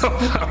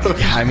myself out of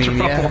trouble.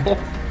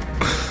 Yeah.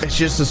 It's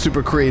just a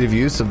super creative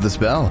use of the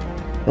spell.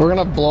 We're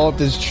gonna blow up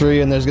this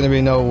tree and there's gonna be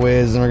no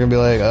whiz and we're gonna be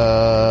like,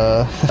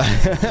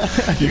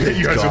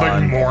 You guys are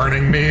like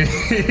mourning me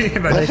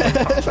and I just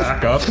pop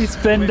back up. It's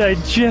been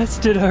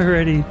digested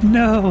already.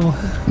 No.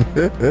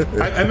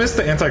 I missed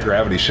the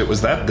anti-gravity shit. Was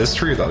that this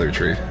tree or the other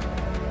tree?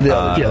 the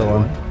other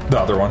one. The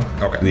other one?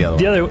 Okay. The other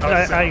The other,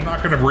 I'm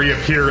not going to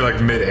reappear like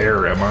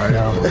mid-air, am I?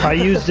 no, I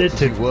used it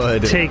to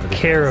would. take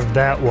care of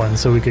that one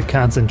so we could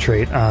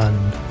concentrate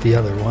on the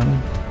other one.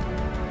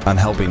 on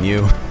helping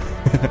you.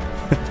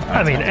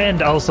 I mean,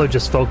 and also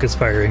just focus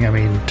firing. I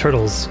mean,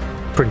 Turtle's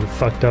pretty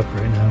fucked up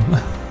right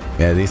now.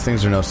 Yeah, these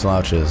things are no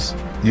slouches.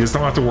 You just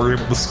don't have to worry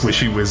about the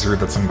squishy wizard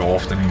that's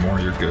engulfed anymore.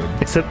 You're good.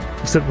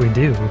 Except we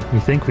do. We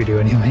think we do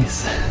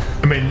anyways.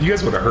 I mean, you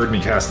guys would have heard me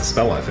cast the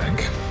spell, I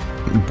think.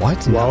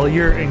 What? While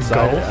you're engulfed?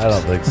 I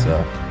don't think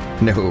so.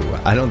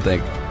 No, I don't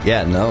think.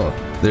 Yeah, no.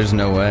 There's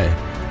no way.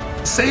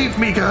 Save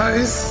me,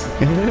 guys!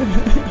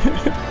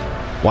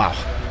 Wow.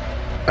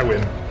 I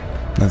win.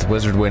 That's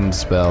Wizard Wind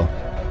spell.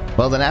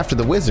 Well, then after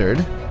the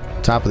wizard,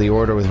 top of the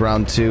order with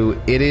round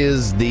 2, it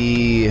is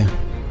the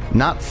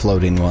not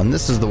floating one.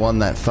 This is the one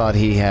that thought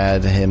he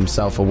had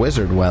himself a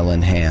wizard well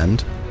in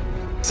hand.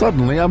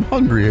 Suddenly, I'm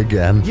hungry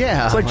again.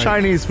 Yeah, It's like like-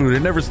 Chinese food.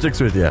 It never sticks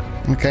with you.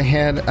 Like I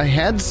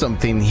had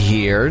something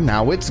here.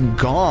 Now it's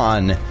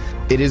gone.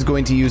 It is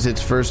going to use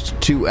its first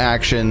 2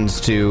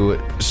 actions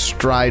to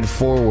stride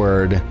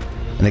forward,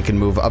 and it can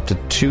move up to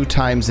 2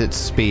 times its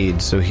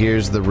speed. So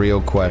here's the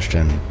real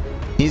question.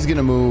 He's going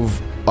to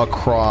move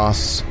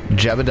across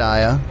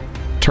Jebediah,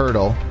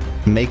 Turtle,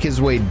 make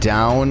his way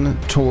down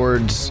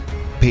towards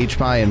Peach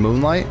Pie and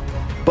Moonlight,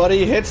 But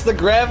he hits the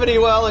gravity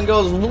well and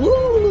goes...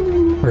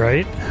 Woo!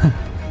 Right?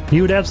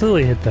 He would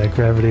absolutely hit that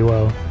gravity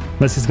well.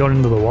 Unless he's going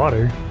into the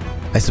water.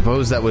 I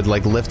suppose that would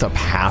like lift up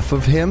half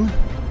of him.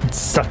 It'd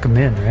suck him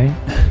in, right?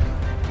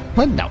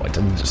 What? No, it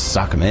doesn't just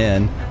suck him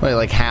in. Wait,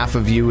 like half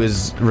of you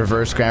is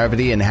reverse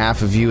gravity and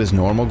half of you is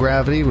normal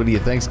gravity? What do you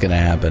think's going to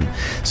happen?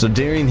 So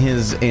during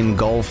his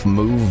engulf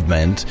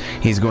movement,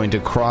 he's going to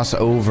cross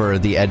over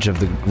the edge of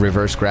the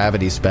reverse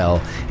gravity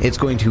spell. It's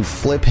going to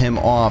flip him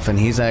off, and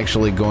he's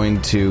actually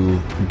going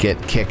to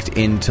get kicked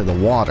into the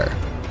water.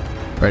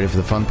 Ready for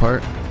the fun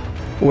part?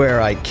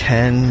 Where I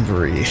can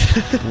breathe.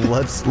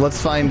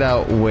 Let's find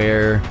out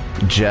where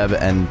Jeb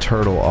and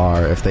Turtle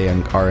are, if they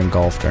are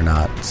engulfed or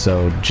not.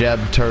 So Jeb,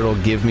 Turtle,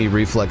 give me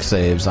reflex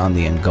saves on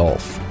the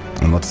engulf,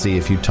 and let's see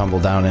if you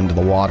tumble down into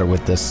the water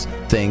with this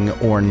thing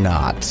or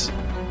not.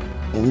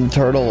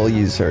 Turtle will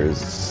use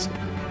hers.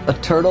 A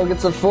turtle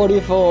gets a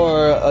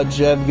 44, a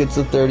Jeb gets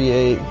a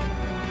 38.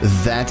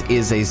 That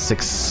is a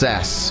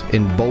success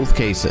in both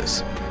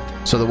cases.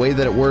 So the way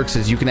that it works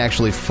is you can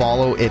actually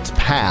follow its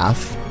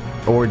path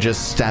or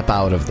just step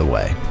out of the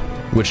way.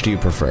 Which do you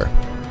prefer?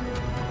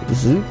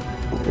 Zoop.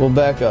 We'll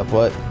back up.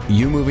 What?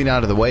 You moving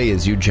out of the way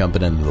is you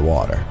jumping into the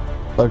water.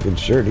 Fucking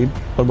sure, dude.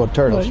 What about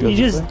Turtle? Well, you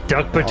just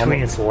duck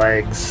between its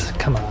legs.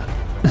 Come on.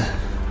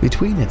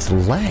 Between its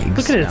legs?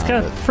 Look at it. It's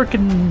got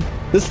freaking...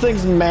 This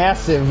thing's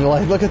massive.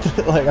 Like, look at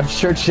the... Like, I'm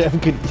sure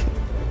Jeb could...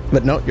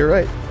 But no, you're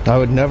right. I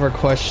would never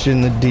question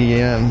the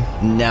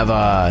DM.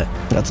 Never.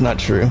 That's not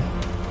true.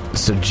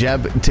 So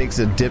Jeb takes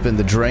a dip in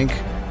the drink.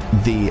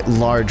 The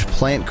large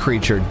plant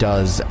creature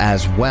does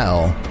as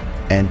well,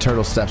 and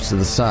Turtle steps to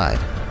the side.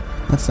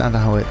 That's not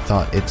how it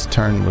thought its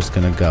turn was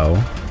going to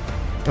go.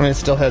 I mean, it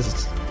still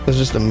has... It's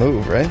just a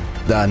move, right?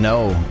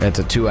 No, it's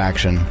a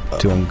 2-action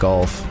to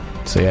engulf.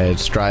 So yeah,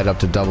 it's stride up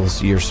to double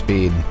your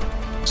speed.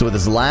 So with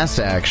his last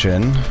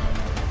action...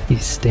 He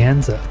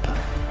stands up.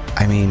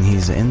 I mean,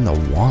 he's in the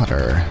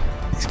water.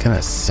 He's going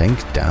to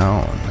sink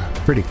down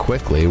pretty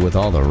quickly with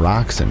all the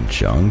rocks and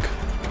junk.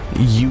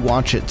 You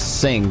watch it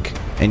sink,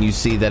 and you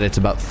see that it's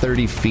about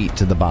 30 feet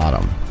to the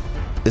bottom.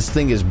 This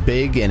thing is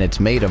big, and it's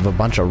made of a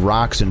bunch of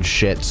rocks and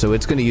shit, so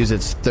it's going to use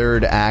its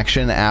third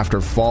action after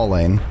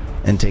falling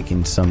and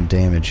taking some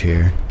damage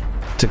here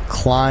to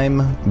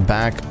climb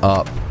back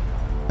up.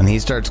 And he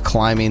starts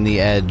climbing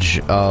the edge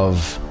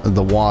of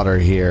the water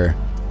here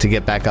to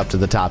get back up to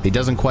the top. He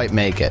doesn't quite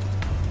make it,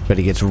 but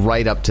he gets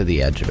right up to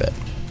the edge of it.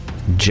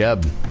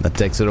 Jeb, that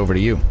takes it over to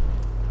you.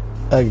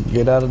 I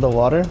get out of the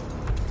water?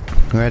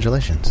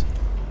 Congratulations.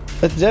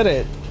 I did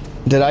it.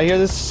 Did I hear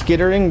this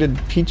skittering? Did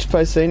Peach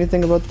Pie say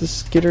anything about the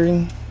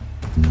skittering?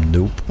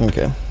 Nope.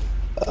 Okay.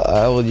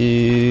 I will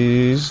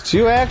use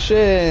 2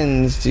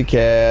 actions to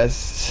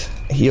cast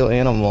Heal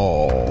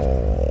Animal,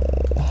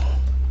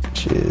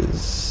 which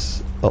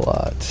is a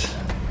lot.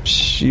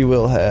 She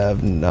will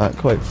have not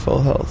quite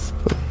full health,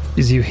 but...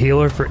 Is you heal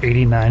her for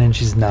 89 and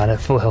she's not at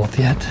full health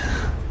yet?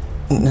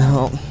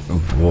 No.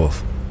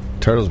 Woof.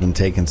 Turtle's been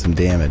taking some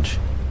damage.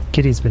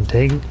 Kitty's been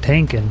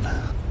tanking.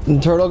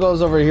 And Turtle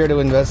goes over here to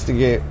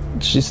investigate.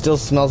 She still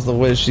smells the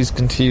whiz. She's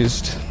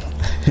confused.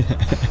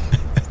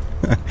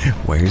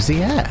 Where's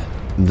he at?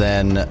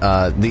 Then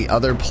the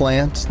other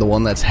plant, the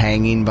one that's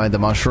hanging by the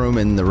mushroom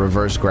in the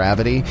reverse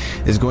gravity,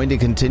 is going to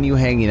continue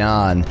hanging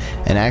on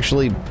and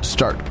actually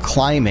start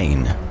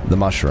climbing the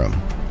mushroom.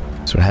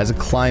 So it has a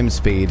climb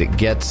speed. It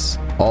gets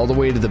all the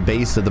way to the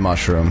base of the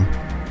mushroom,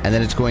 and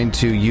then it's going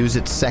to use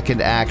its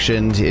second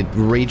action. It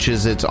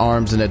reaches its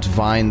arms and its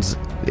vines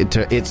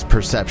to its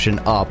perception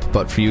up,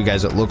 but for you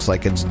guys it looks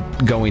like it's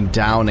going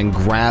down and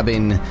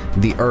grabbing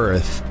the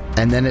earth,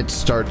 and then it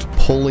starts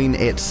pulling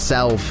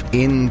itself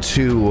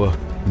into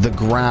the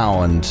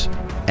ground,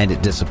 and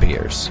it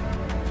disappears.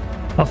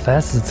 How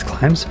fast is its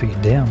climb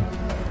speed? Damn.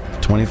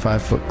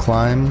 25-foot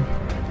climb,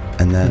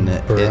 and then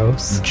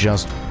it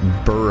just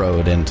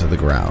burrowed into the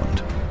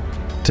ground.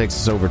 Takes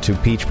us over to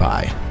Peach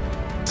Pie.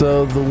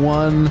 So the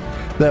one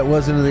that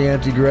was into the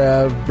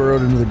anti-grav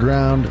burrowed into the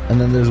ground,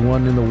 and then there's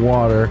one in the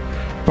water.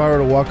 If I were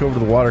to walk over to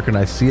the water, can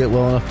I see it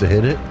well enough to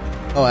hit it?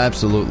 Oh,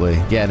 absolutely.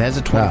 Yeah, it has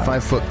a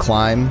 25-foot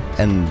climb,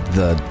 and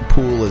the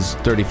pool is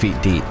 30 feet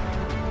deep.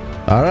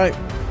 All right.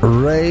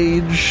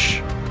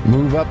 Rage.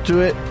 Move up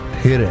to it.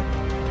 Hit it.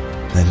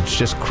 And it's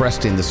just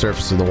cresting the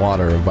surface of the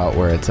water about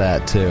where it's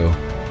at, too.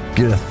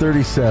 Get a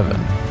 37.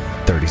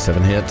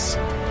 37 hits.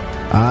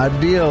 I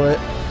deal it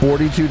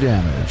 42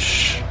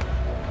 damage.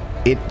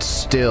 It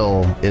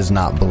still is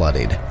not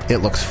bloodied. It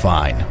looks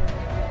fine.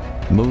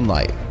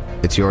 Moonlight,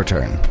 it's your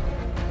turn.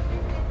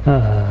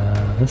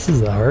 This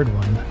is a hard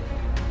one.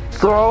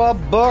 Throw a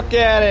book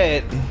at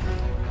it!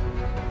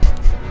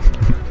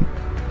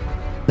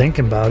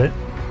 Thinking about it,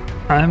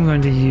 I'm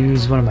going to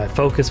use one of my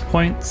focus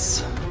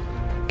points.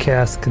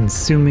 Cast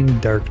Consuming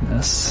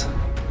Darkness.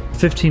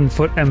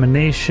 15-foot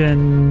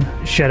emanation.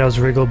 Shadows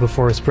wriggle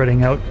before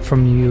spreading out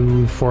from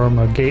you, form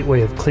a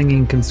gateway of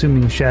clinging,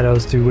 consuming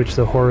shadows through which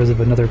the horrors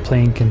of another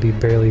plane can be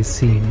barely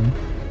seen.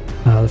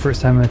 The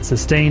first time it's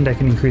sustained, I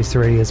can increase the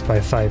radius by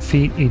 5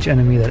 feet. Each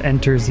enemy that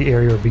enters the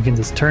area or begins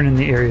its turn in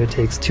the area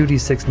takes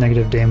 2d6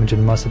 negative damage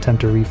and must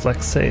attempt a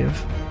reflex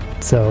save.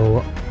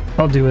 So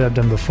I'll do what I've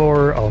done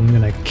before. I'm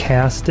going to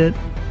cast it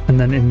and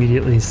then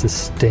immediately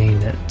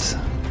sustain it.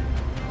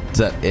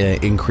 That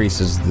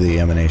increases the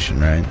emanation,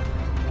 right?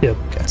 Yep.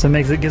 Okay. So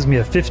it gives me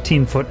a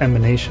 15-foot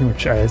emanation,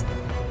 which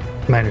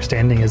my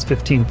understanding is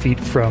 15 feet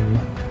from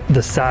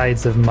the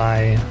sides of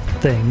my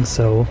thing.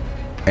 So.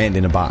 And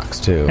in a box,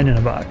 too. And in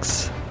a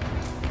box.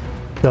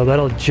 So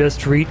that'll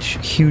just reach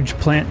huge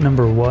plant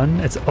number 1.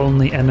 It's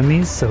only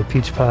enemies, so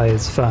Peach Pie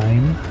is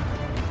fine.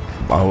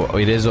 Oh,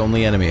 it is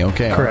only enemy.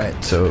 Okay, correct. All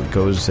right. So it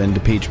goes into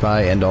Peach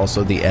Pie and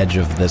also the edge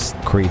of this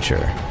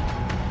creature.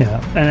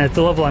 Yeah, and at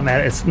the level I'm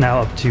at, it's now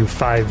up to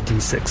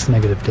 5d6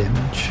 negative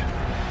damage.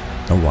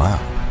 Oh, wow.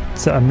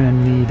 So I'm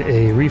going to need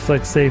a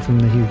reflex save from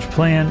the huge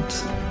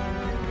plant.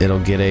 It'll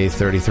get a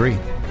 33.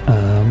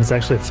 It's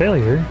actually a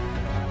failure.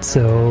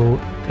 So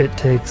it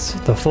takes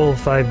the full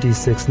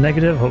 5d6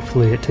 negative.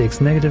 Hopefully it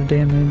takes negative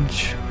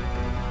damage.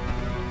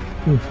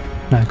 Ooh,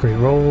 not great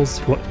rolls.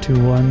 2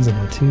 1s and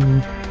a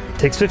 2.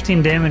 Takes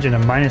 15 damage and a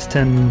minus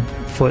 10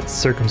 foot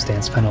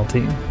circumstance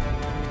penalty.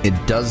 It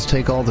does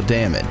take all the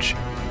damage.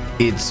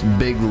 Its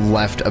big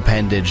left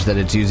appendage that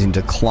it's using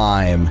to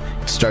climb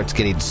starts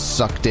getting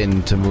sucked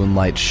into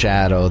Moonlight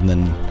Shadow and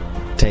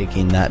then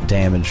taking that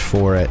damage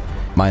for it.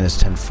 Minus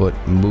 10 foot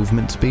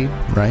movement speed,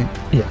 right?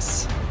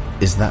 Yes.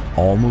 Is that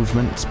all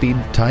movement speed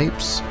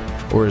types?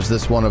 Or is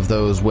this one of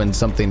those when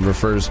something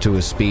refers to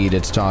a speed,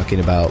 it's talking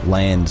about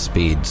land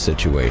speed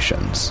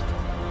situations?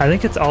 I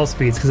think it's all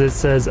speeds because it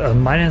says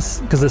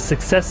because the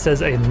success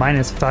says a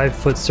minus 5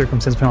 foot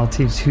circumstance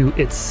penalty to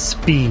its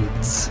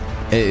speeds.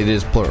 It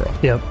is plural.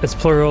 Yep, it's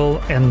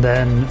plural, and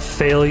then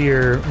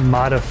failure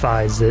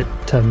modifies it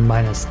to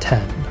minus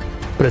 10.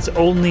 But it's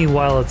only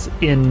while it's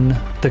in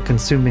the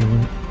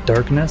consuming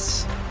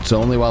darkness.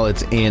 So only while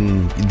it's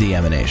in the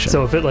emanation.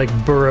 So if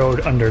it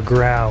burrowed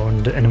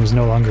underground and it was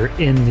no longer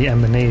in the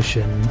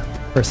emanation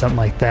or something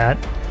like that,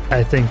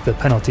 I think the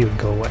penalty would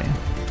go away.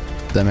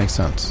 That makes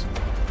sense.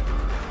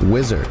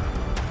 Wizard,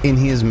 in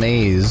his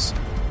maze,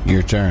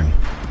 your turn.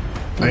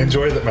 I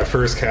enjoy that my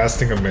first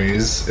casting of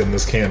maze in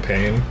this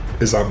campaign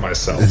is on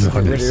myself. It's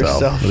on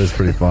yourself. That is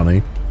pretty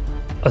funny.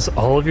 Is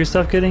all of your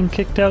stuff getting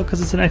kicked out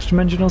because it's an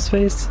extra-dimensional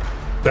space?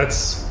 That's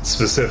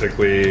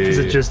specifically... Is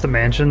it just the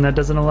mansion that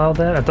doesn't allow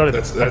that? I thought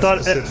that's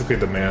specifically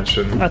the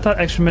mansion. I thought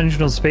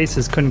extra-dimensional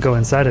spaces couldn't go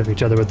inside of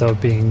each other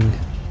without being...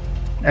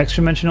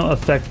 Extra-dimensional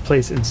effect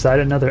placed inside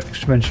another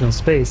extra-dimensional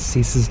space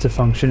ceases to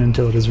function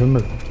until it is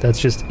removed. That's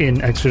just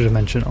in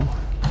extra-dimensional.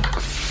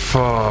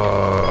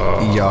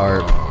 Fuck.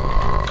 Yarp.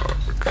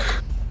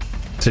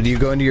 So do you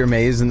go into your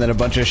maze and then a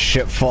bunch of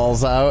shit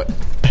falls out?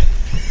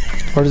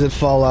 Or does it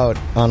fall out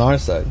on our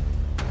side?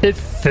 It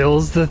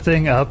fills the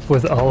thing up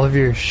with all of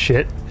your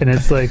shit, and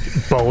it's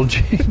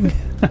bulging.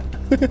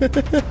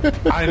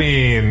 I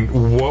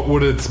mean, what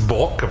would its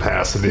bulk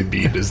capacity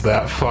be? Does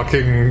that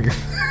fucking...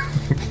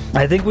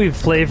 I think we've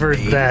flavored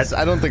maze? that.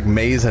 I don't think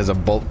maze has a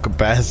bulk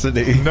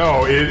capacity.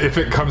 No, if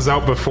it comes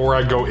out before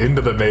I go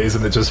into the maze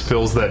and it just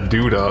fills that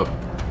dude up.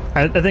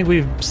 I think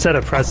we've set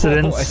a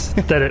precedence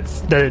that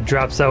it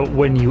drops out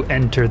when you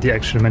enter the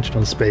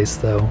extra-dimensional space,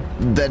 though.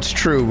 That's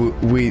true.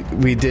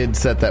 We did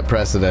set that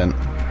precedent.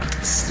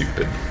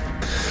 Stupid.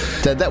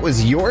 That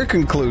was your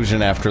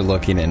conclusion after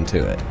looking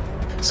into it.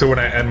 So when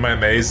I end my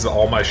maze, is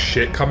all my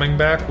shit coming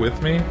back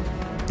with me?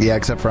 Yeah,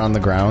 except for on the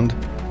ground.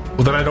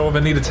 Well, then I don't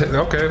even need to take...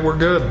 Okay, we're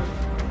good.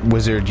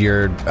 Wizard,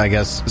 you're, I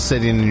guess,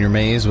 sitting in your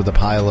maze with a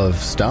pile of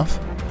stuff?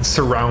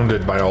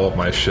 Surrounded by all of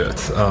my shit.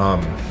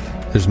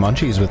 There's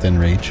munchies within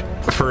reach.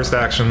 First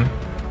action,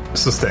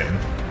 sustain,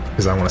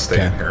 because I want to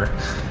stay in here.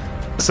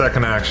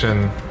 Second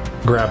action,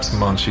 grab some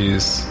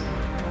munchies.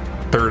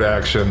 Third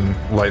action,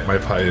 light my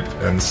pipe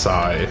and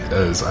sigh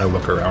as I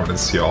look around and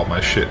see all my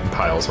shit in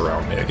piles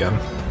around me again.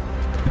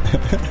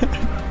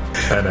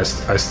 And I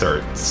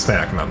start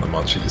snacking on the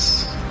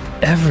munchies.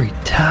 Every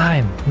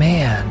time,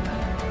 man.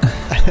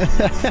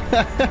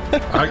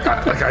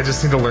 I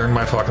just need to learn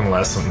my fucking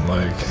lesson.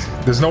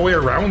 There's no way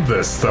around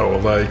this, though.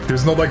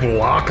 There's no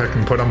lock I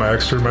can put on my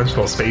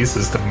extra-dimensional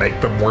spaces to make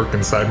them work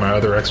inside my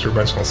other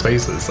extra-dimensional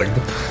spaces.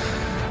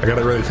 I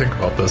gotta really think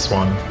about this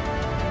one.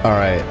 All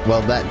right,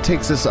 well, that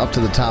takes us up to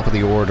the top of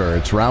the order.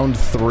 It's round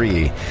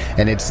 3,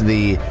 and it's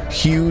the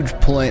huge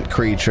plant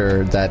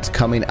creature that's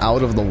coming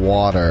out of the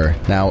water.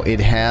 Now, it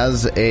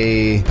has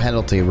a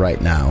penalty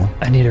right now.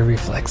 I need a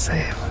reflex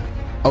save.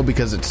 Oh,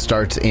 because it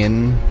starts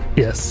in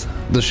Yes.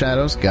 the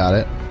shadows? Got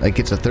it. It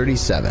gets a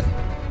 37.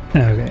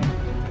 Okay.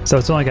 So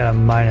it's only got a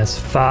minus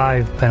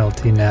 5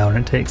 penalty now, and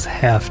it takes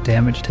half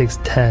damage. It takes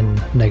 10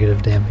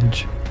 negative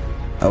damage.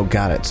 Oh,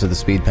 got it. So the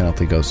speed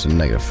penalty goes to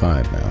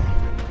 -5 now.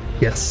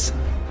 Yes.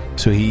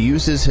 So he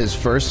uses his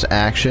first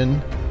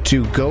action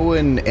to go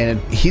in,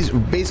 and he's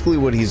basically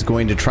what he's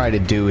going to try to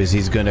do is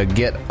he's going to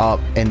get up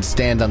and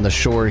stand on the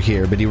shore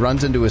here, but he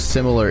runs into a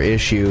similar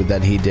issue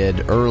that he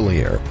did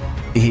earlier.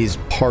 He's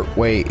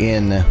partway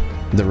in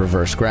the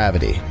reverse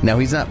gravity. Now,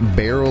 he's not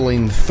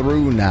barreling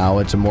through now.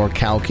 It's a more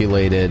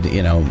calculated,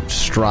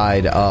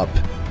 stride up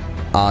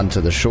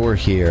onto the shore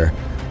here.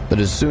 But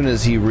as soon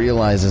as he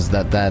realizes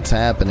that that's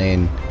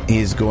happening,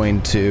 he's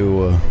going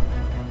to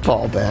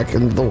fall back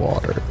into the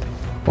water.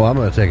 Well, I'm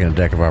going to take an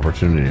attack of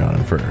opportunity on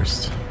him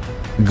first.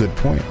 Good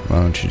point. Why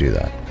don't you do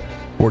that?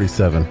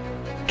 47.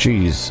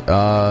 Jeez.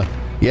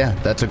 Yeah,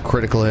 that's a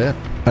critical hit.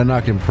 I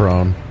knock him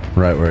prone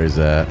right where he's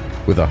at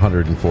with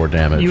 104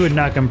 damage. You would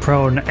knock him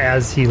prone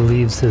as he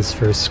leaves his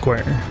first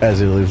square. As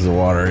he leaves the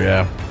water,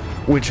 yeah.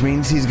 Which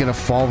means he's going to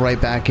fall right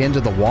back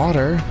into the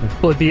water.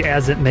 Well, it'd be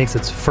as it makes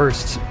its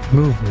first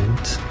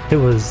movement. It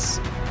was...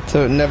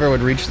 So it never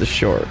would reach the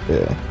shore,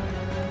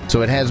 yeah.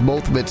 So it has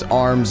both of its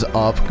arms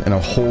up,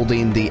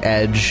 holding the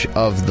edge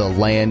of the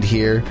land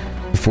here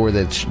before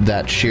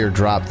that sheer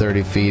drop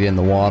 30 feet in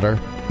the water.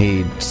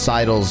 He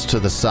sidles to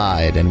the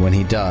side, and when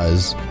he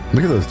does...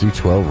 Look at those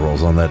D12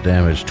 rolls on that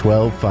damage.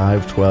 12,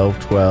 5, 12,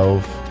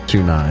 12,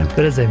 2, 9.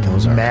 That is a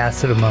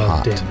massive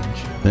amount of damage.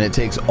 And it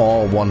takes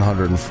all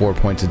 104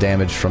 points of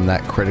damage from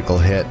that critical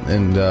hit,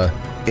 and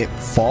it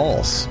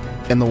falls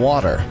in the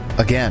water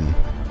again,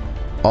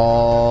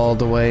 all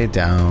the way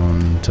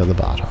down to the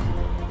bottom.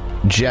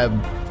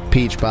 Jeb,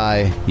 Peach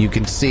Pie, you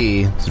can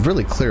see, it's a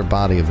really clear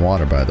body of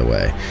water, by the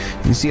way.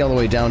 You can see all the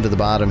way down to the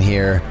bottom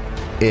here,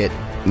 it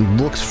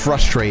looks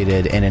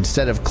frustrated, and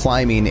instead of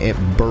climbing, it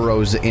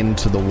burrows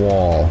into the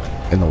wall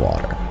in the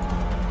water.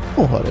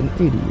 Oh, what an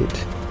idiot.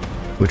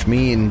 Which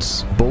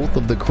means both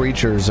of the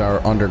creatures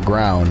are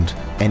underground,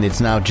 and it's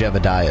now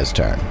Jebediah's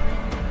turn.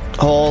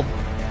 Hold.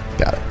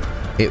 Got it.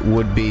 It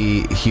would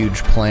be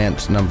Huge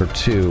Plant number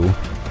 2.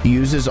 He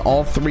uses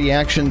all 3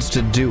 actions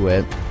to do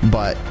it,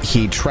 but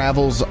he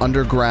travels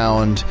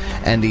underground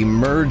and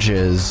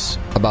emerges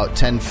about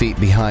 10 feet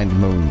behind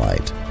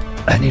Moonlight.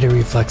 I need a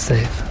reflex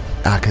save.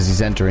 Because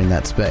he's entering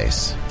that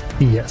space.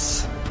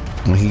 Yes.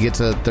 When he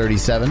gets a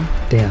 37.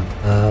 Damn.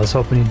 I was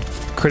hoping he'd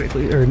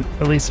critically, or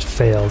at least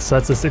fail. So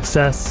that's a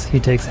success. He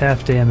takes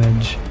half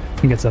damage.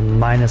 He gets a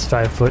minus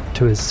 5 foot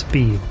to his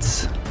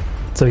speeds.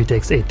 So he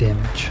takes 8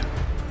 damage.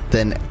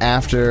 Then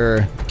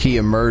after he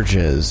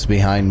emerges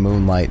behind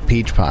Moonlight,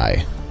 Peach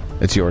Pie,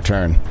 it's your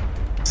turn.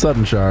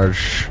 Sudden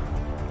charge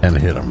and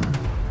hit him.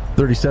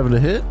 37 to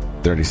hit.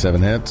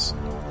 37 hits.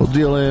 We'll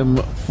deal him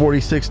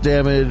 46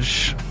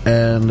 damage,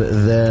 and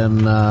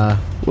then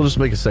we'll just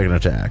make a second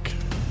attack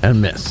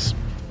and miss.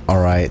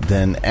 All right,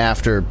 then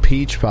after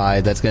Peach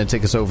Pie, that's going to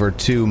take us over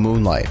to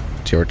Moonlight.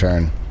 It's your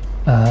turn.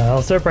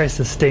 I'll start by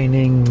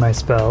sustaining my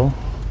spell.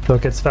 So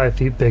it gets 5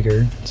 feet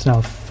bigger. It's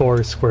now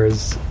 4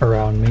 squares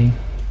around me.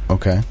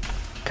 Okay.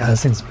 God,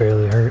 this thing's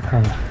barely hurt,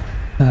 huh?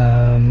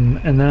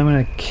 And then I'm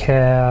going to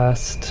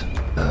cast...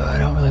 I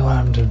don't really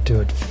want him to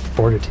do a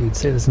Fortitude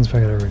save. This thing's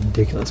probably got a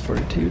ridiculous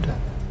Fortitude.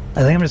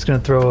 I think I'm just going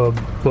to throw a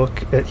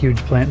book at Huge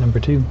Plant number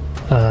 2.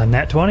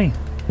 Nat 20.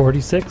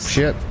 46.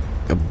 Shit.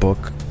 A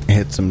book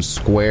hits him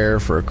square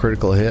for a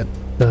critical hit.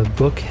 The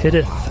book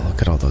hitteth. Oh,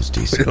 look at all those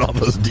D6. Look at all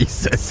those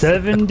D6.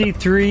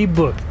 73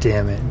 book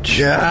damage.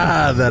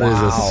 Yeah,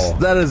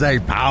 that is a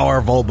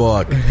powerful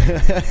book.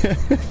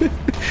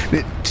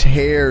 It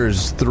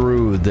tears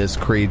through this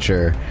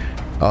creature.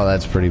 Oh,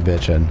 that's pretty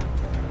bitchin'.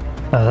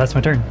 That's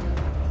my turn.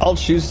 I'll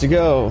choose to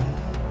go.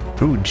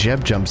 Ooh,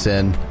 Jeb jumps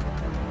in.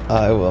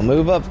 I will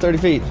move up 30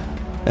 feet,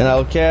 and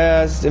I'll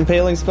cast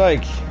Impaling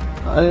Spike.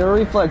 I need a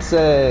reflex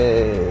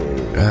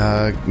save.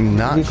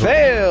 Not He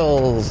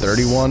fails.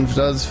 31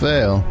 does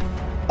fail.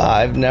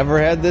 I've never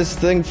had this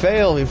thing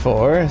fail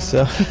before,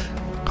 so...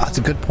 Oh, that's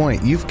a good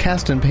point. You've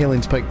cast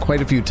Impaling Spike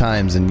quite a few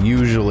times, and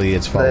usually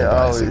it's followed by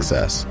always-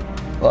 success.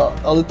 Well,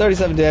 I'll do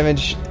 37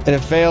 damage, and it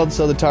failed,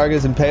 so the target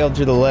is impaled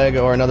through the leg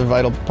or another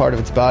vital part of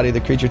its body. The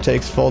creature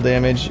takes full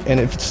damage, and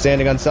if it's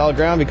standing on solid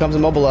ground, becomes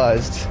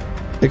immobilized.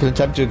 It can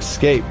attempt to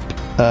escape.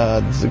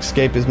 This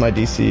escape is my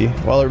DC.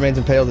 While it remains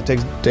impaled, it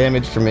takes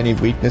damage from any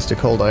weakness to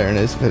cold iron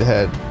as if it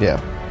had... Yeah.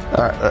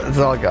 Alright, that's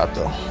all I got,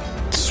 though.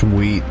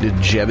 Sweet.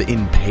 Jeb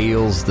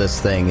impales this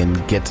thing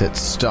and gets it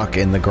stuck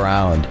in the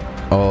ground.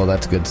 Oh,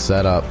 that's a good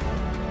setup.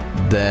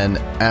 Then,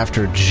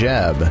 after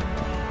Jeb,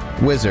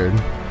 Wizard,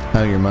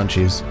 how are your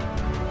munchies?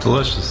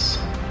 Delicious.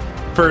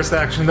 First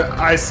action,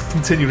 I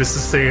continue to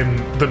sustain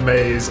the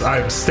maze.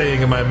 I'm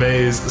staying in my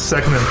maze.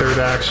 Second and third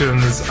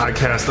actions, I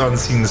cast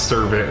Unseen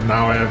Servant, and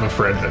now I have a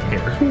friend in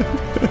here.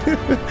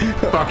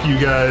 Fuck you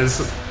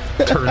guys.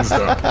 Turns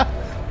done.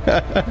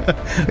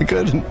 I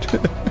couldn't.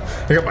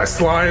 I got my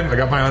slime, I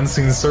got my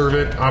Unseen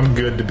Servant. I'm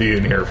good to be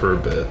in here for a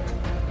bit.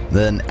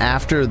 Then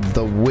after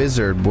the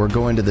Wizard, we're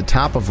going to the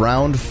top of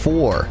round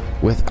 4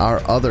 with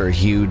our other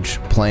huge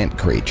plant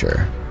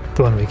creature.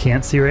 The one we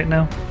can't see right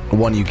now?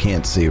 One you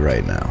can't see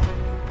right now.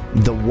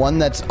 The one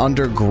that's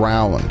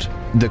underground.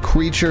 The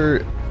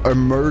creature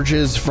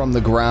emerges from the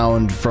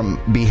ground from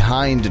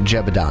behind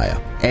Jebediah.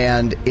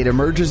 And it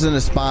emerges in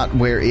a spot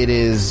where it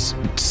is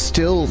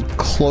still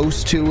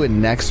close to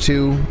and next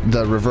to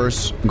the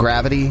reverse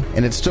gravity.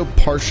 And it's still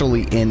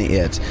partially in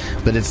it.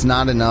 But it's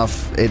not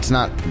enough. It's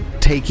not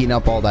taking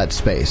up all that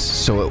space.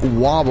 So it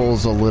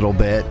wobbles a little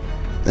bit.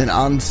 And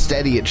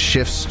unsteady, it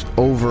shifts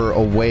over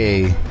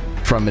away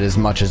from it as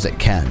much as it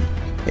can.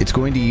 It's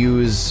going to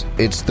use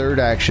its third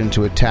action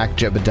to attack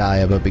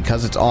Jebediah, but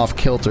because it's off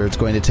kilter, it's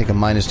going to take a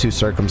 -2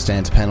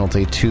 circumstance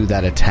penalty to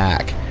that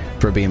attack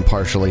for being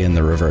partially in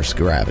the reverse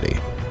gravity.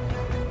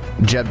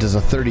 Jeb does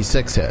a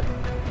 36 hit.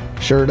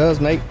 Sure does,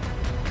 mate.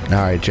 All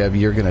right, Jeb,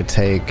 you're going to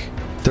take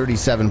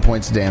 37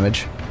 points of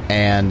damage,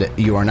 and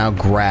you are now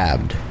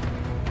grabbed.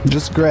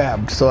 Just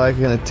grabbed, so I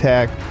can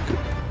attack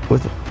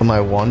with my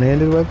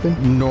one-handed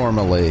weapon?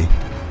 Normally.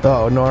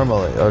 Oh,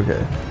 normally.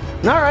 Okay.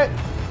 All right.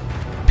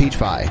 Peach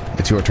Pie,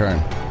 it's your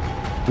turn.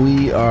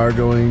 We are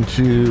going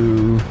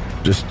to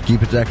just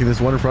keep attacking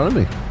this one in front of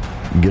me.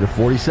 Get a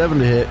 47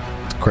 to hit.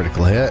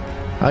 Critical hit.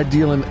 I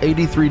deal him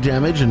 83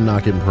 damage and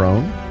knock him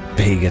prone.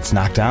 He gets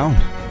knocked down.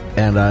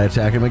 And I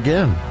attack him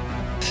again.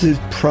 This is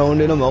prone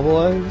and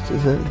immobilized?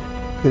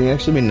 Can he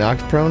actually be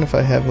knocked prone if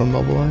I have him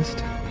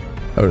immobilized?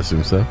 I would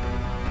assume so.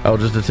 I'll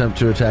just attempt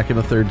to attack him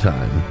a third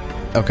time.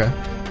 Okay.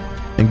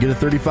 And get a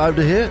 35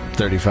 to hit.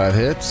 35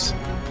 hits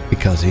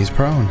because he's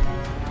prone.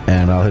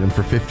 And I'll hit him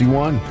for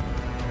 51.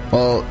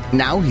 Well,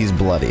 now he's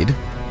bloodied.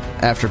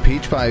 After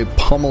Peach Pie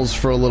pummels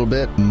for a little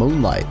bit,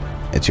 Moonlight,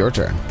 it's your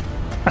turn.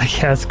 I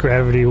cast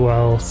Gravity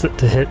Well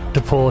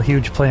to pull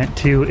Huge Plant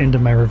 2 into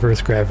my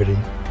reverse gravity.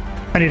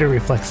 I need a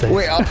reflex save.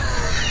 Wait,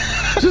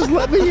 just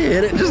let me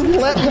hit it. Just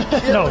let me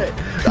hit it. No.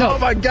 Oh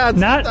my God.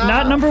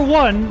 Not number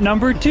 1,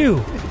 number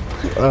 2.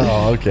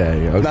 Oh,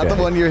 okay. not the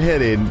one you're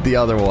hitting, the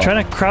other one.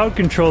 Trying to crowd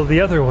control the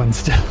other one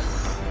still.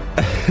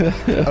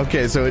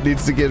 Okay, so it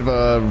needs to give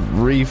a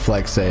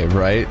reflex save,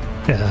 right?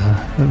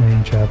 Yeah, let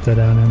me drop that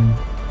on him.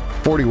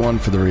 41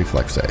 for the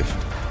reflex save.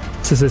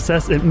 So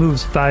success, it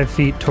moves 5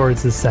 feet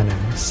towards the center.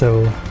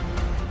 So,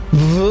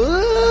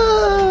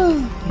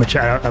 which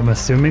I'm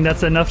assuming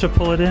that's enough to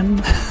pull it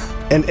in.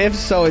 And if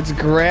so, it's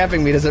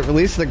grabbing me. Does it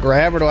release the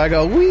grab, or do I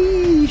go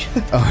wee?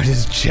 Oh,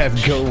 does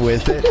Jeff go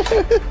with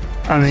it?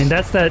 I mean,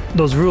 that's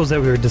those rules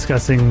that we were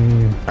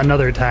discussing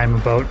another time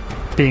about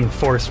being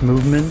forced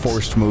movement.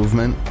 Forced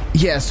movement.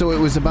 Yeah, so it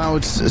was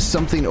about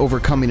something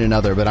overcoming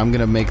another, but I'm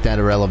going to make that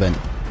irrelevant.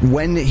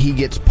 When he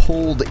gets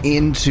pulled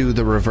into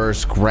the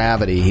reverse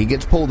gravity, he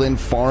gets pulled in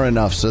far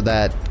enough so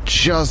that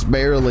just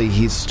barely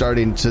he's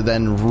starting to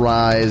then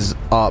rise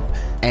up.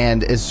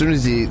 And as soon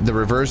as the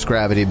reverse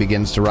gravity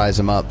begins to rise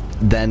him up,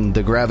 then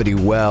the gravity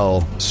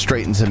well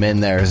straightens him in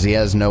there as he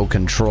has no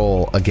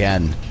control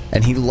again.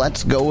 And he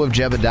lets go of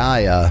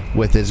Jebediah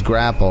with his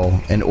grapple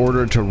in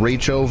order to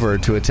reach over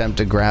to attempt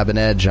to grab an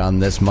edge on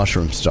this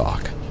mushroom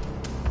stalk.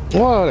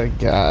 What a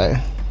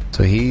guy.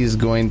 So he's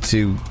going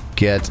to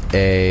get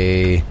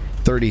a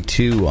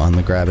 32 on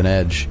the grab an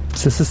edge.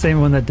 Is this the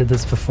same one that did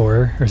this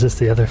before, or is this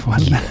the other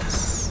one?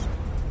 Yes.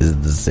 This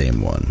is the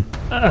same one.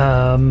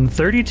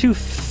 32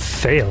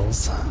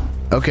 fails.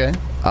 Okay.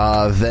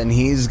 Then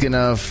he's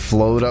gonna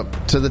float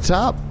up to the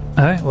top.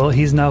 Alright, well,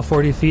 he's now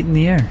 40 feet in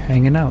the air,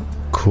 hanging out.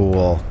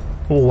 Cool.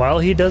 While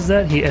he does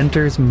that, he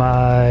enters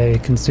my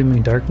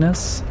Consuming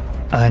Darkness.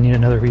 I need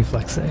another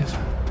reflex save.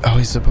 Oh,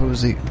 I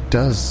suppose he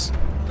does.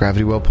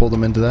 Gravity well pulled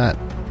him into that.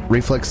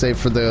 Reflex save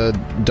for the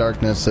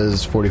darkness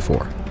is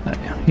 44.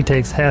 He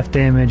takes half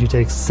damage, he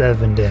takes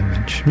 7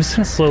 damage. I'm just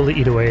going to slowly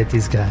eat away at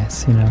these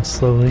guys,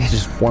 slowly.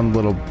 Just one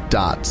little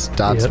dots.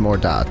 Yep. More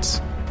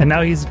dots. And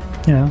now he's,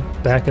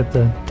 back at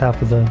the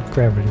top of the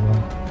gravity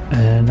well.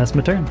 And that's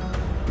my turn.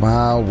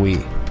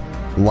 Wowee.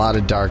 A lot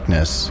of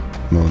darkness,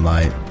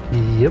 Moonlight.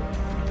 Yep.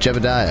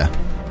 Jebediah.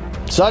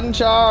 Sudden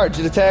charge.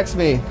 It attacks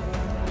me.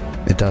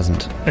 It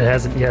doesn't. It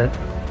hasn't yet.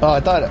 Oh, I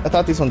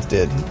thought these ones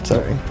did.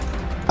 Sorry.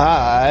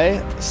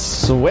 I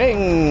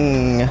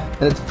swing,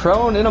 and it's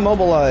prone and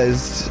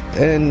immobilized,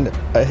 and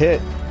a hit.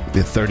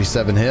 The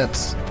 37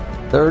 hits.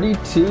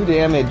 32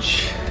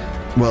 damage.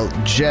 Well,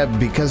 Jeb,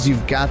 because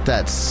you've got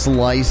that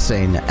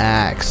slicing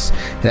axe,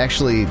 it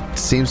actually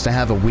seems to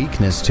have a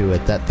weakness to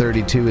it. That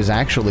 32 is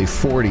actually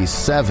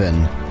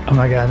 47. Oh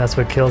my god, that's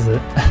what kills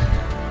it.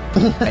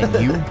 And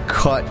you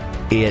cut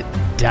it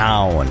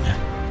down,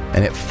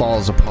 and it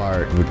falls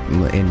apart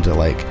into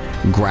like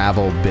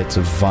gravel, bits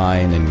of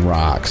vine, and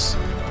rocks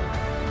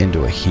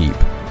into a heap.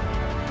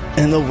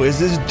 And the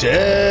wizard's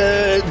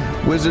dead.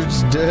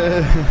 Wizard's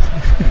dead.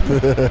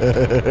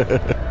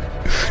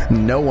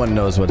 No one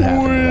knows what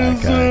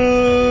happened to that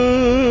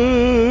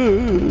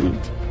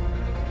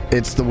guy.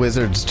 It's the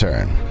wizard's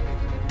turn.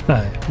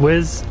 Alright,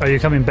 Wiz, are you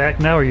coming back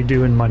now, or are you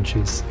doing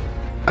munchies?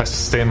 I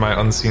sustain my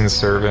Unseen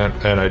Servant,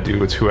 and I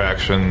do a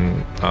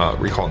 2-action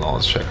recall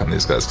knowledge check on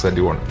these guys, because I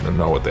do want to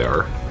know what they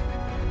are.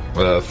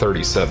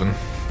 37.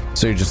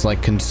 So you're just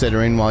like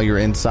considering while you're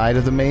inside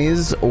of the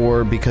maze,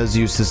 or because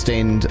you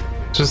sustained...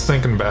 Just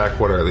thinking back,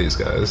 what are these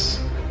guys?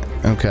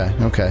 Okay.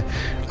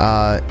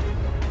 A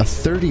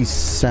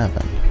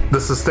 37. The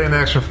sustained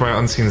action for my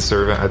Unseen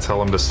Servant, I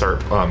tell him to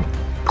start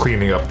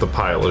cleaning up the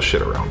pile of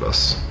shit around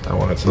us. I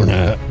wanted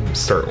to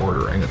start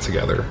ordering it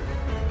together.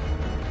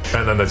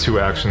 And then the 2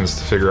 actions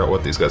to figure out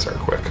what these guys are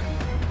quick.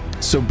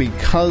 So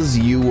because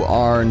you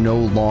are no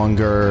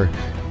longer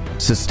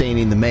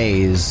sustaining the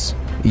maze,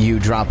 you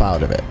drop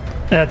out of it.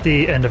 At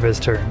the end of his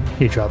turn,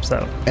 he drops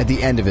out. At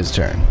the end of his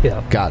turn.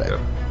 Yeah. Got it.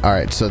 All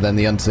right, so then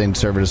the Unseen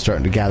Servant is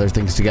starting to gather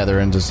things together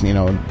and just,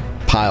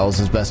 piles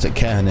as best it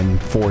can in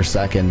 4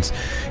 seconds.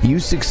 You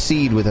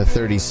succeed with a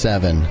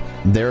 37.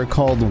 They're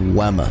called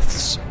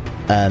Wemoths.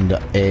 And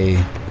a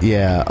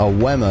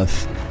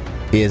Wemoth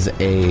is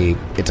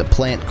it's a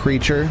plant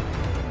creature.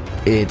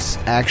 It's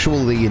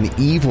actually an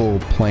evil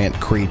plant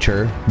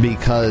creature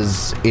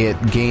because it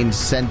gains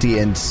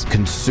sentience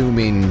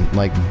consuming,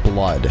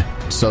 blood.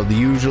 So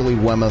usually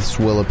Wemoths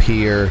will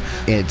appear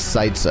at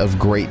sites of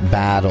great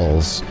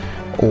battles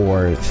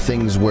or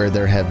things where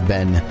there have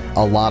been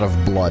a lot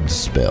of blood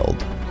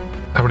spilled.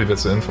 How many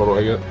bits of info do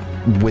I get?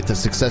 With a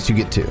success, you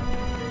get 2.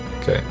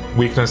 Okay.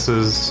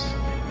 Weaknesses.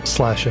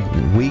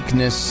 Slashing.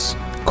 Weakness,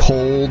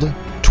 cold,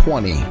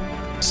 20.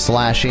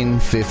 Slashing,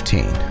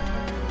 15.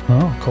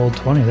 Oh, cold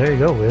 20. There you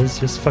go, Wiz.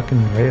 Just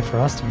fucking Ray of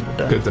Frost him to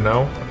death. Good to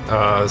know.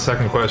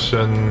 Second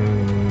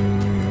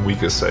question,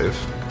 weakest save.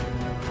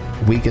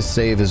 Weakest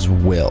save is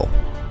will.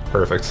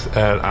 Perfect.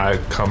 And I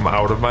come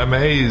out of my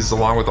maze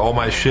along with all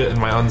my shit and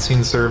my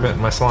Unseen Servant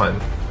and my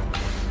slime.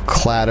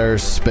 Clatter,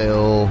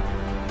 spill.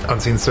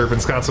 Unseen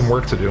Servant's got some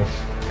work to do.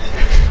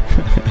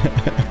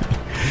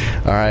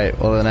 All right,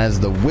 well then as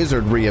the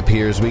wizard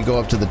reappears, we go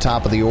up to the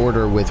top of the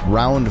order with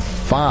round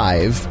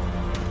 5.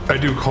 I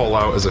do call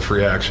out as a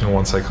free action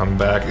once I come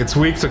back. It's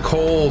weak to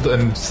cold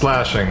and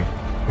slashing.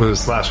 With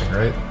slashing,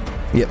 right?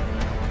 Yep.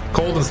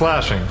 Cold and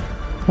slashing.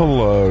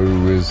 Hello,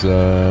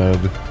 wizard.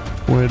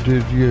 Where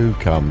did you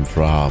come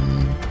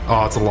from?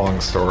 Oh, it's a long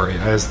story.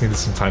 I just needed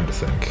some time to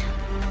think.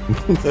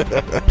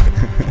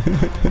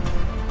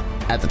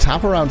 At the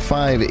top of round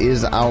 5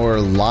 is our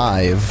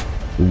live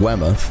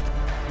Wemoth.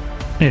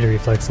 Need a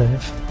reflex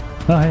save.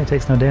 Oh, hey, it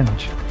takes no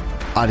damage.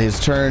 On his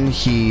turn,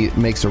 he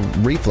makes a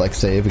reflex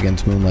save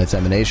against Moonlight's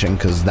Emanation,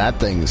 because that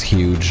thing's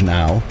huge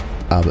now.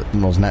 But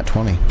rolls nat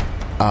 20.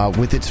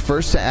 With its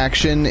first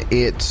action,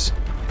 it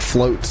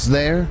floats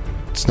there.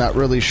 It's not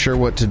really sure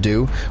what to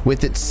do.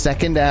 With its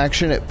second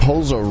action, it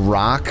pulls a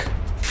rock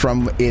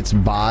from its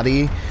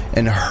body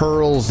and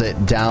hurls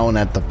it down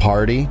at the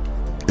party.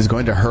 Is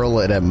going to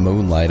hurl it at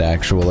Moonlight,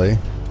 actually.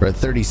 For a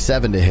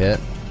 37 to hit.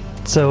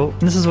 So,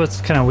 this is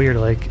what's kind of weird.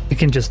 It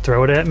can just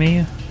throw it at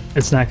me.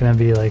 It's not going to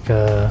be,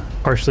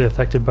 partially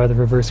affected by the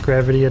reverse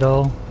gravity at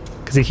all.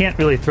 Because he can't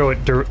really throw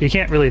it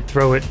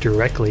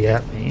directly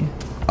at me.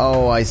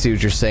 Oh, I see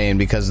what you're saying,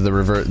 because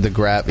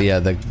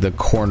the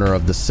corner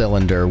of the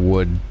cylinder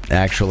would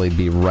actually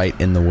be right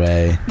in the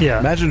way. Yeah.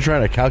 Imagine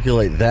trying to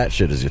calculate that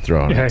shit as you're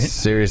throwing it. Right.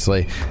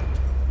 Seriously.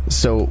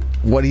 So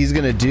what he's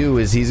going to do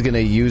is he's going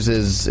to use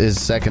his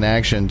second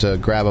action to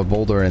grab a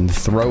boulder and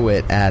throw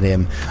it at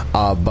him,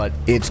 but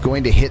it's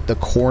going to hit the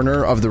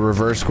corner of the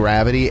reverse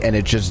gravity, and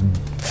it just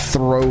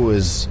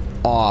throws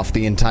off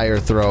the entire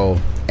throw,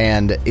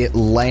 and it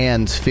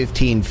lands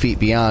 15 feet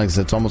beyond, because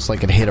it's almost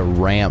like it hit a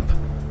ramp.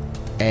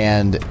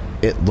 And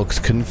it looks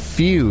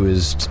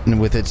confused.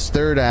 And with its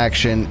third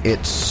action,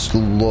 it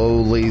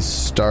slowly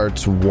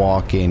starts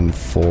walking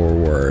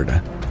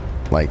forward,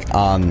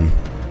 on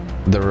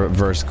the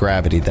reverse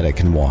gravity that it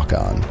can walk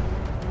on.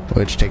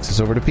 Which takes us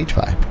over to Peach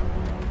Pie.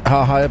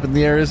 How high up in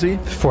the air is he?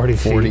 40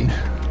 feet.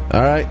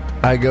 All right,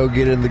 I go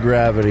get in the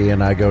gravity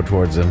and I go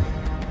towards him.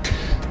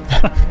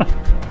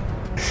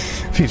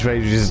 Peach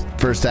Pie, just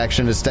first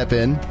action to step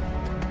in.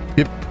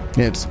 Yep.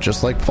 It's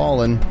just like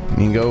falling. You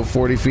can go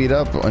 40 feet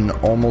up and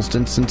almost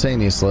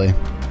instantaneously.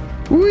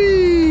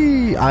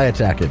 Whee! I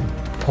attack him.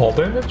 Fall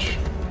damage?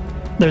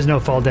 There's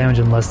no fall damage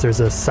unless there's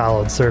a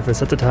solid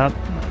surface at the top.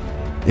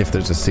 If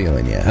there's a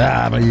ceiling,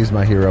 yeah. I'm going to use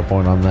my hero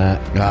point on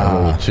that.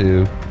 Roll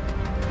 2.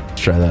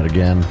 Let's try that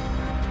again.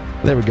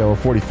 There we go,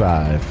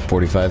 45.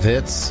 45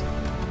 hits.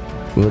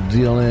 We'll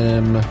deal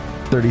him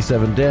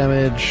 37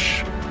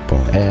 damage.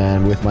 Boom.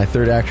 And with my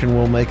third action,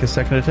 we'll make a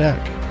second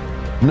attack.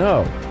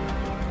 No.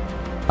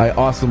 I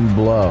awesome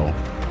blow.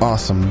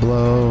 Awesome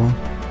blow.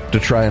 To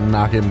try and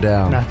knock him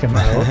down. Knock him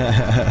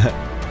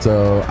out.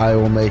 So I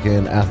will make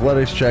an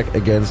athletics check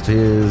against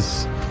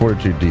his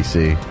fortitude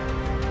DC.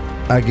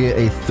 I get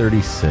a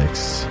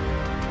 36.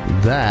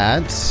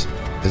 That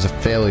is a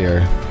failure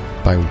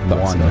by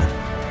 1.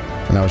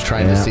 And I was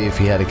trying to see if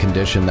he had a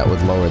condition that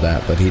would lower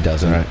that, but he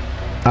doesn't. All right.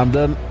 I'm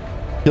done.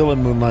 Kill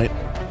him, Moonlight.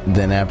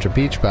 Then after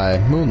Peach Pie,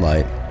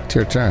 Moonlight, it's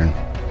your turn.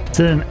 Is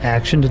it an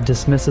action to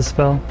dismiss a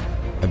spell?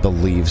 I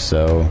believe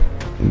so.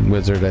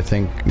 Wizard, I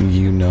think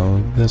you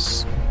know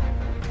this.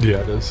 Yeah,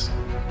 it is.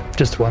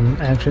 Just one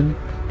action?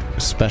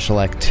 Special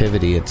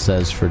activity, it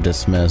says, for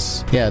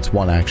dismiss. Yeah, it's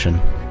one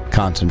action.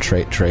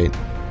 Concentrate trait.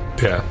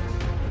 Yeah.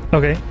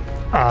 Okay.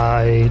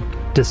 I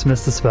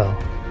dismiss the spell.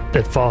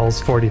 It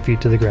falls 40 feet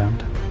to the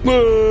ground.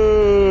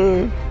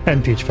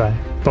 And Peach Pie.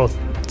 Both.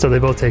 So they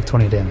both take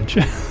 20 damage.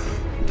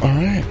 All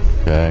right.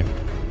 Okay.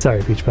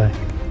 Sorry, Peach Pie.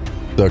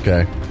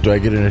 Okay. Do I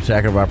get an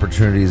attack of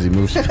opportunity as he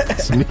moves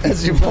past me?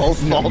 As you both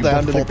fall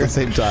down to the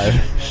same time.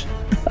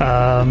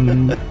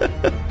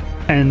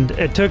 And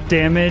it took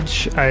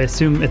damage. I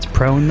assume it's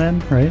prone then,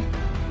 right?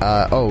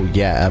 Oh,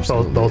 yeah,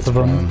 absolutely. Both of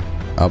them?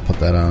 I'll put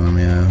that on him,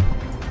 yeah.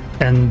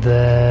 And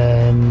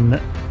then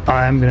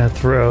I'm going to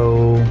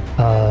throw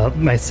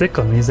my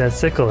sickle. I'm going to use that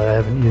sickle that I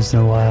haven't used in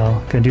a while.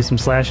 Going to do some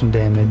slashing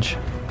damage.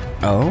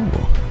 Oh.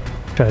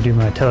 Try to do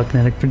my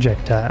telekinetic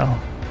projectile.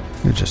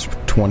 You're just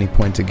 20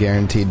 points of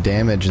guaranteed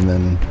damage, and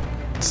then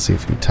let's see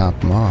if you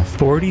top him off.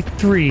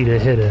 43 to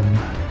hit him.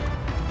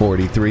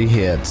 43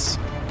 hits.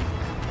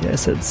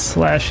 Yes, it's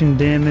slashing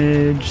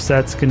damage. So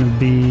that's going to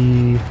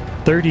be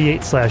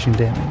 38 slashing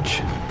damage.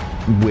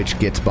 Which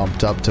gets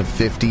bumped up to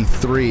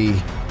 53.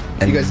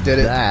 And You guys did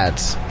it.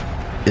 That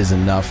is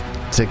enough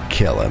to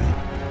kill him.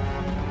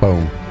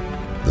 Boom.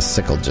 The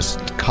sickle just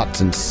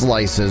cuts and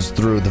slices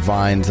through the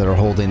vines that are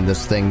holding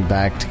this thing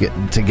back to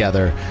get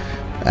together.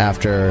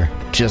 After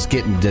just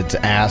getting its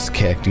ass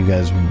kicked, you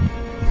guys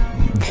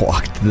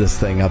walked this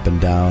thing up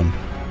and down.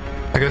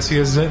 I guess you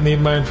guys didn't need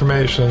my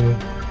information.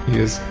 You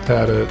guys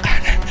had it.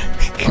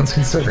 Once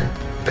considering.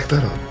 Pick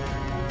that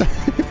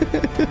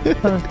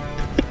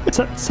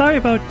up. Sorry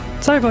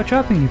about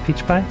dropping you,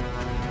 Peach Pie.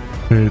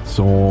 It's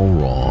all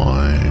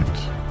right.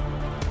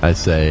 I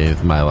say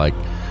with my,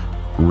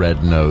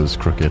 red nose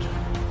crooked.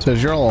 So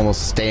as you're all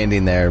almost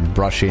standing there,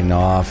 brushing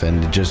off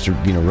and just,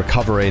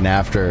 recovering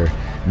after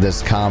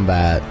this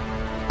combat,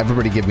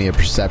 everybody give me a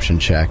perception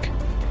check.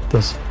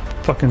 Those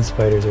fucking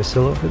spiders are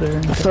still over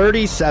there.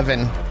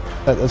 37.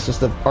 That's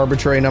just an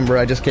arbitrary number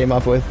I just came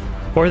up with.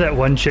 Or that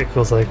one chick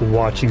was,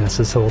 watching us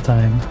this whole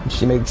time.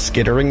 She made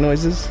skittering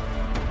noises.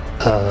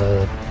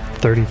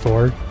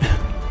 34.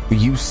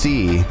 You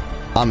see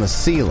on the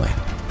ceiling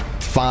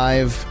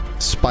 5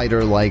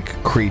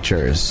 spider-like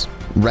creatures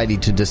ready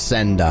to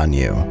descend on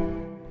you.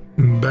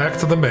 Back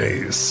to the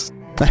maze.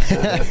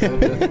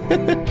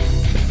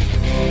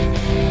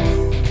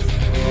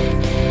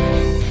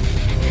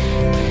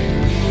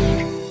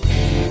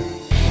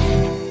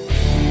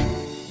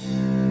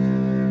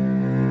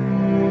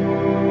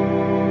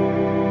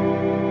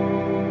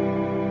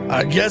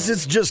 I guess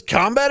it's just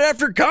combat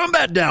after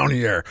combat down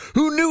here.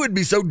 Who knew it'd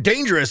be so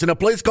dangerous in a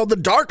place called the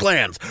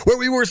Darklands, where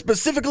we were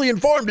specifically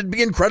informed it'd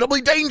be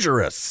incredibly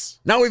dangerous?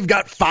 Now we've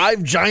got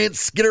 5 giant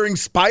skittering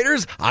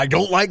spiders. I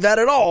don't like that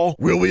at all.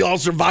 Will we all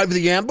survive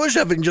the ambush,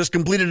 having just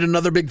completed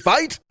another big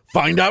fight?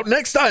 Find out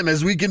next time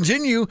as we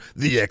continue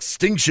the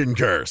Extinction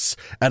Curse.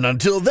 And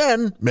until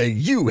then, may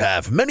you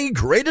have many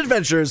great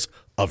adventures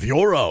of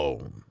your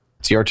own.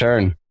 It's your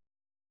turn.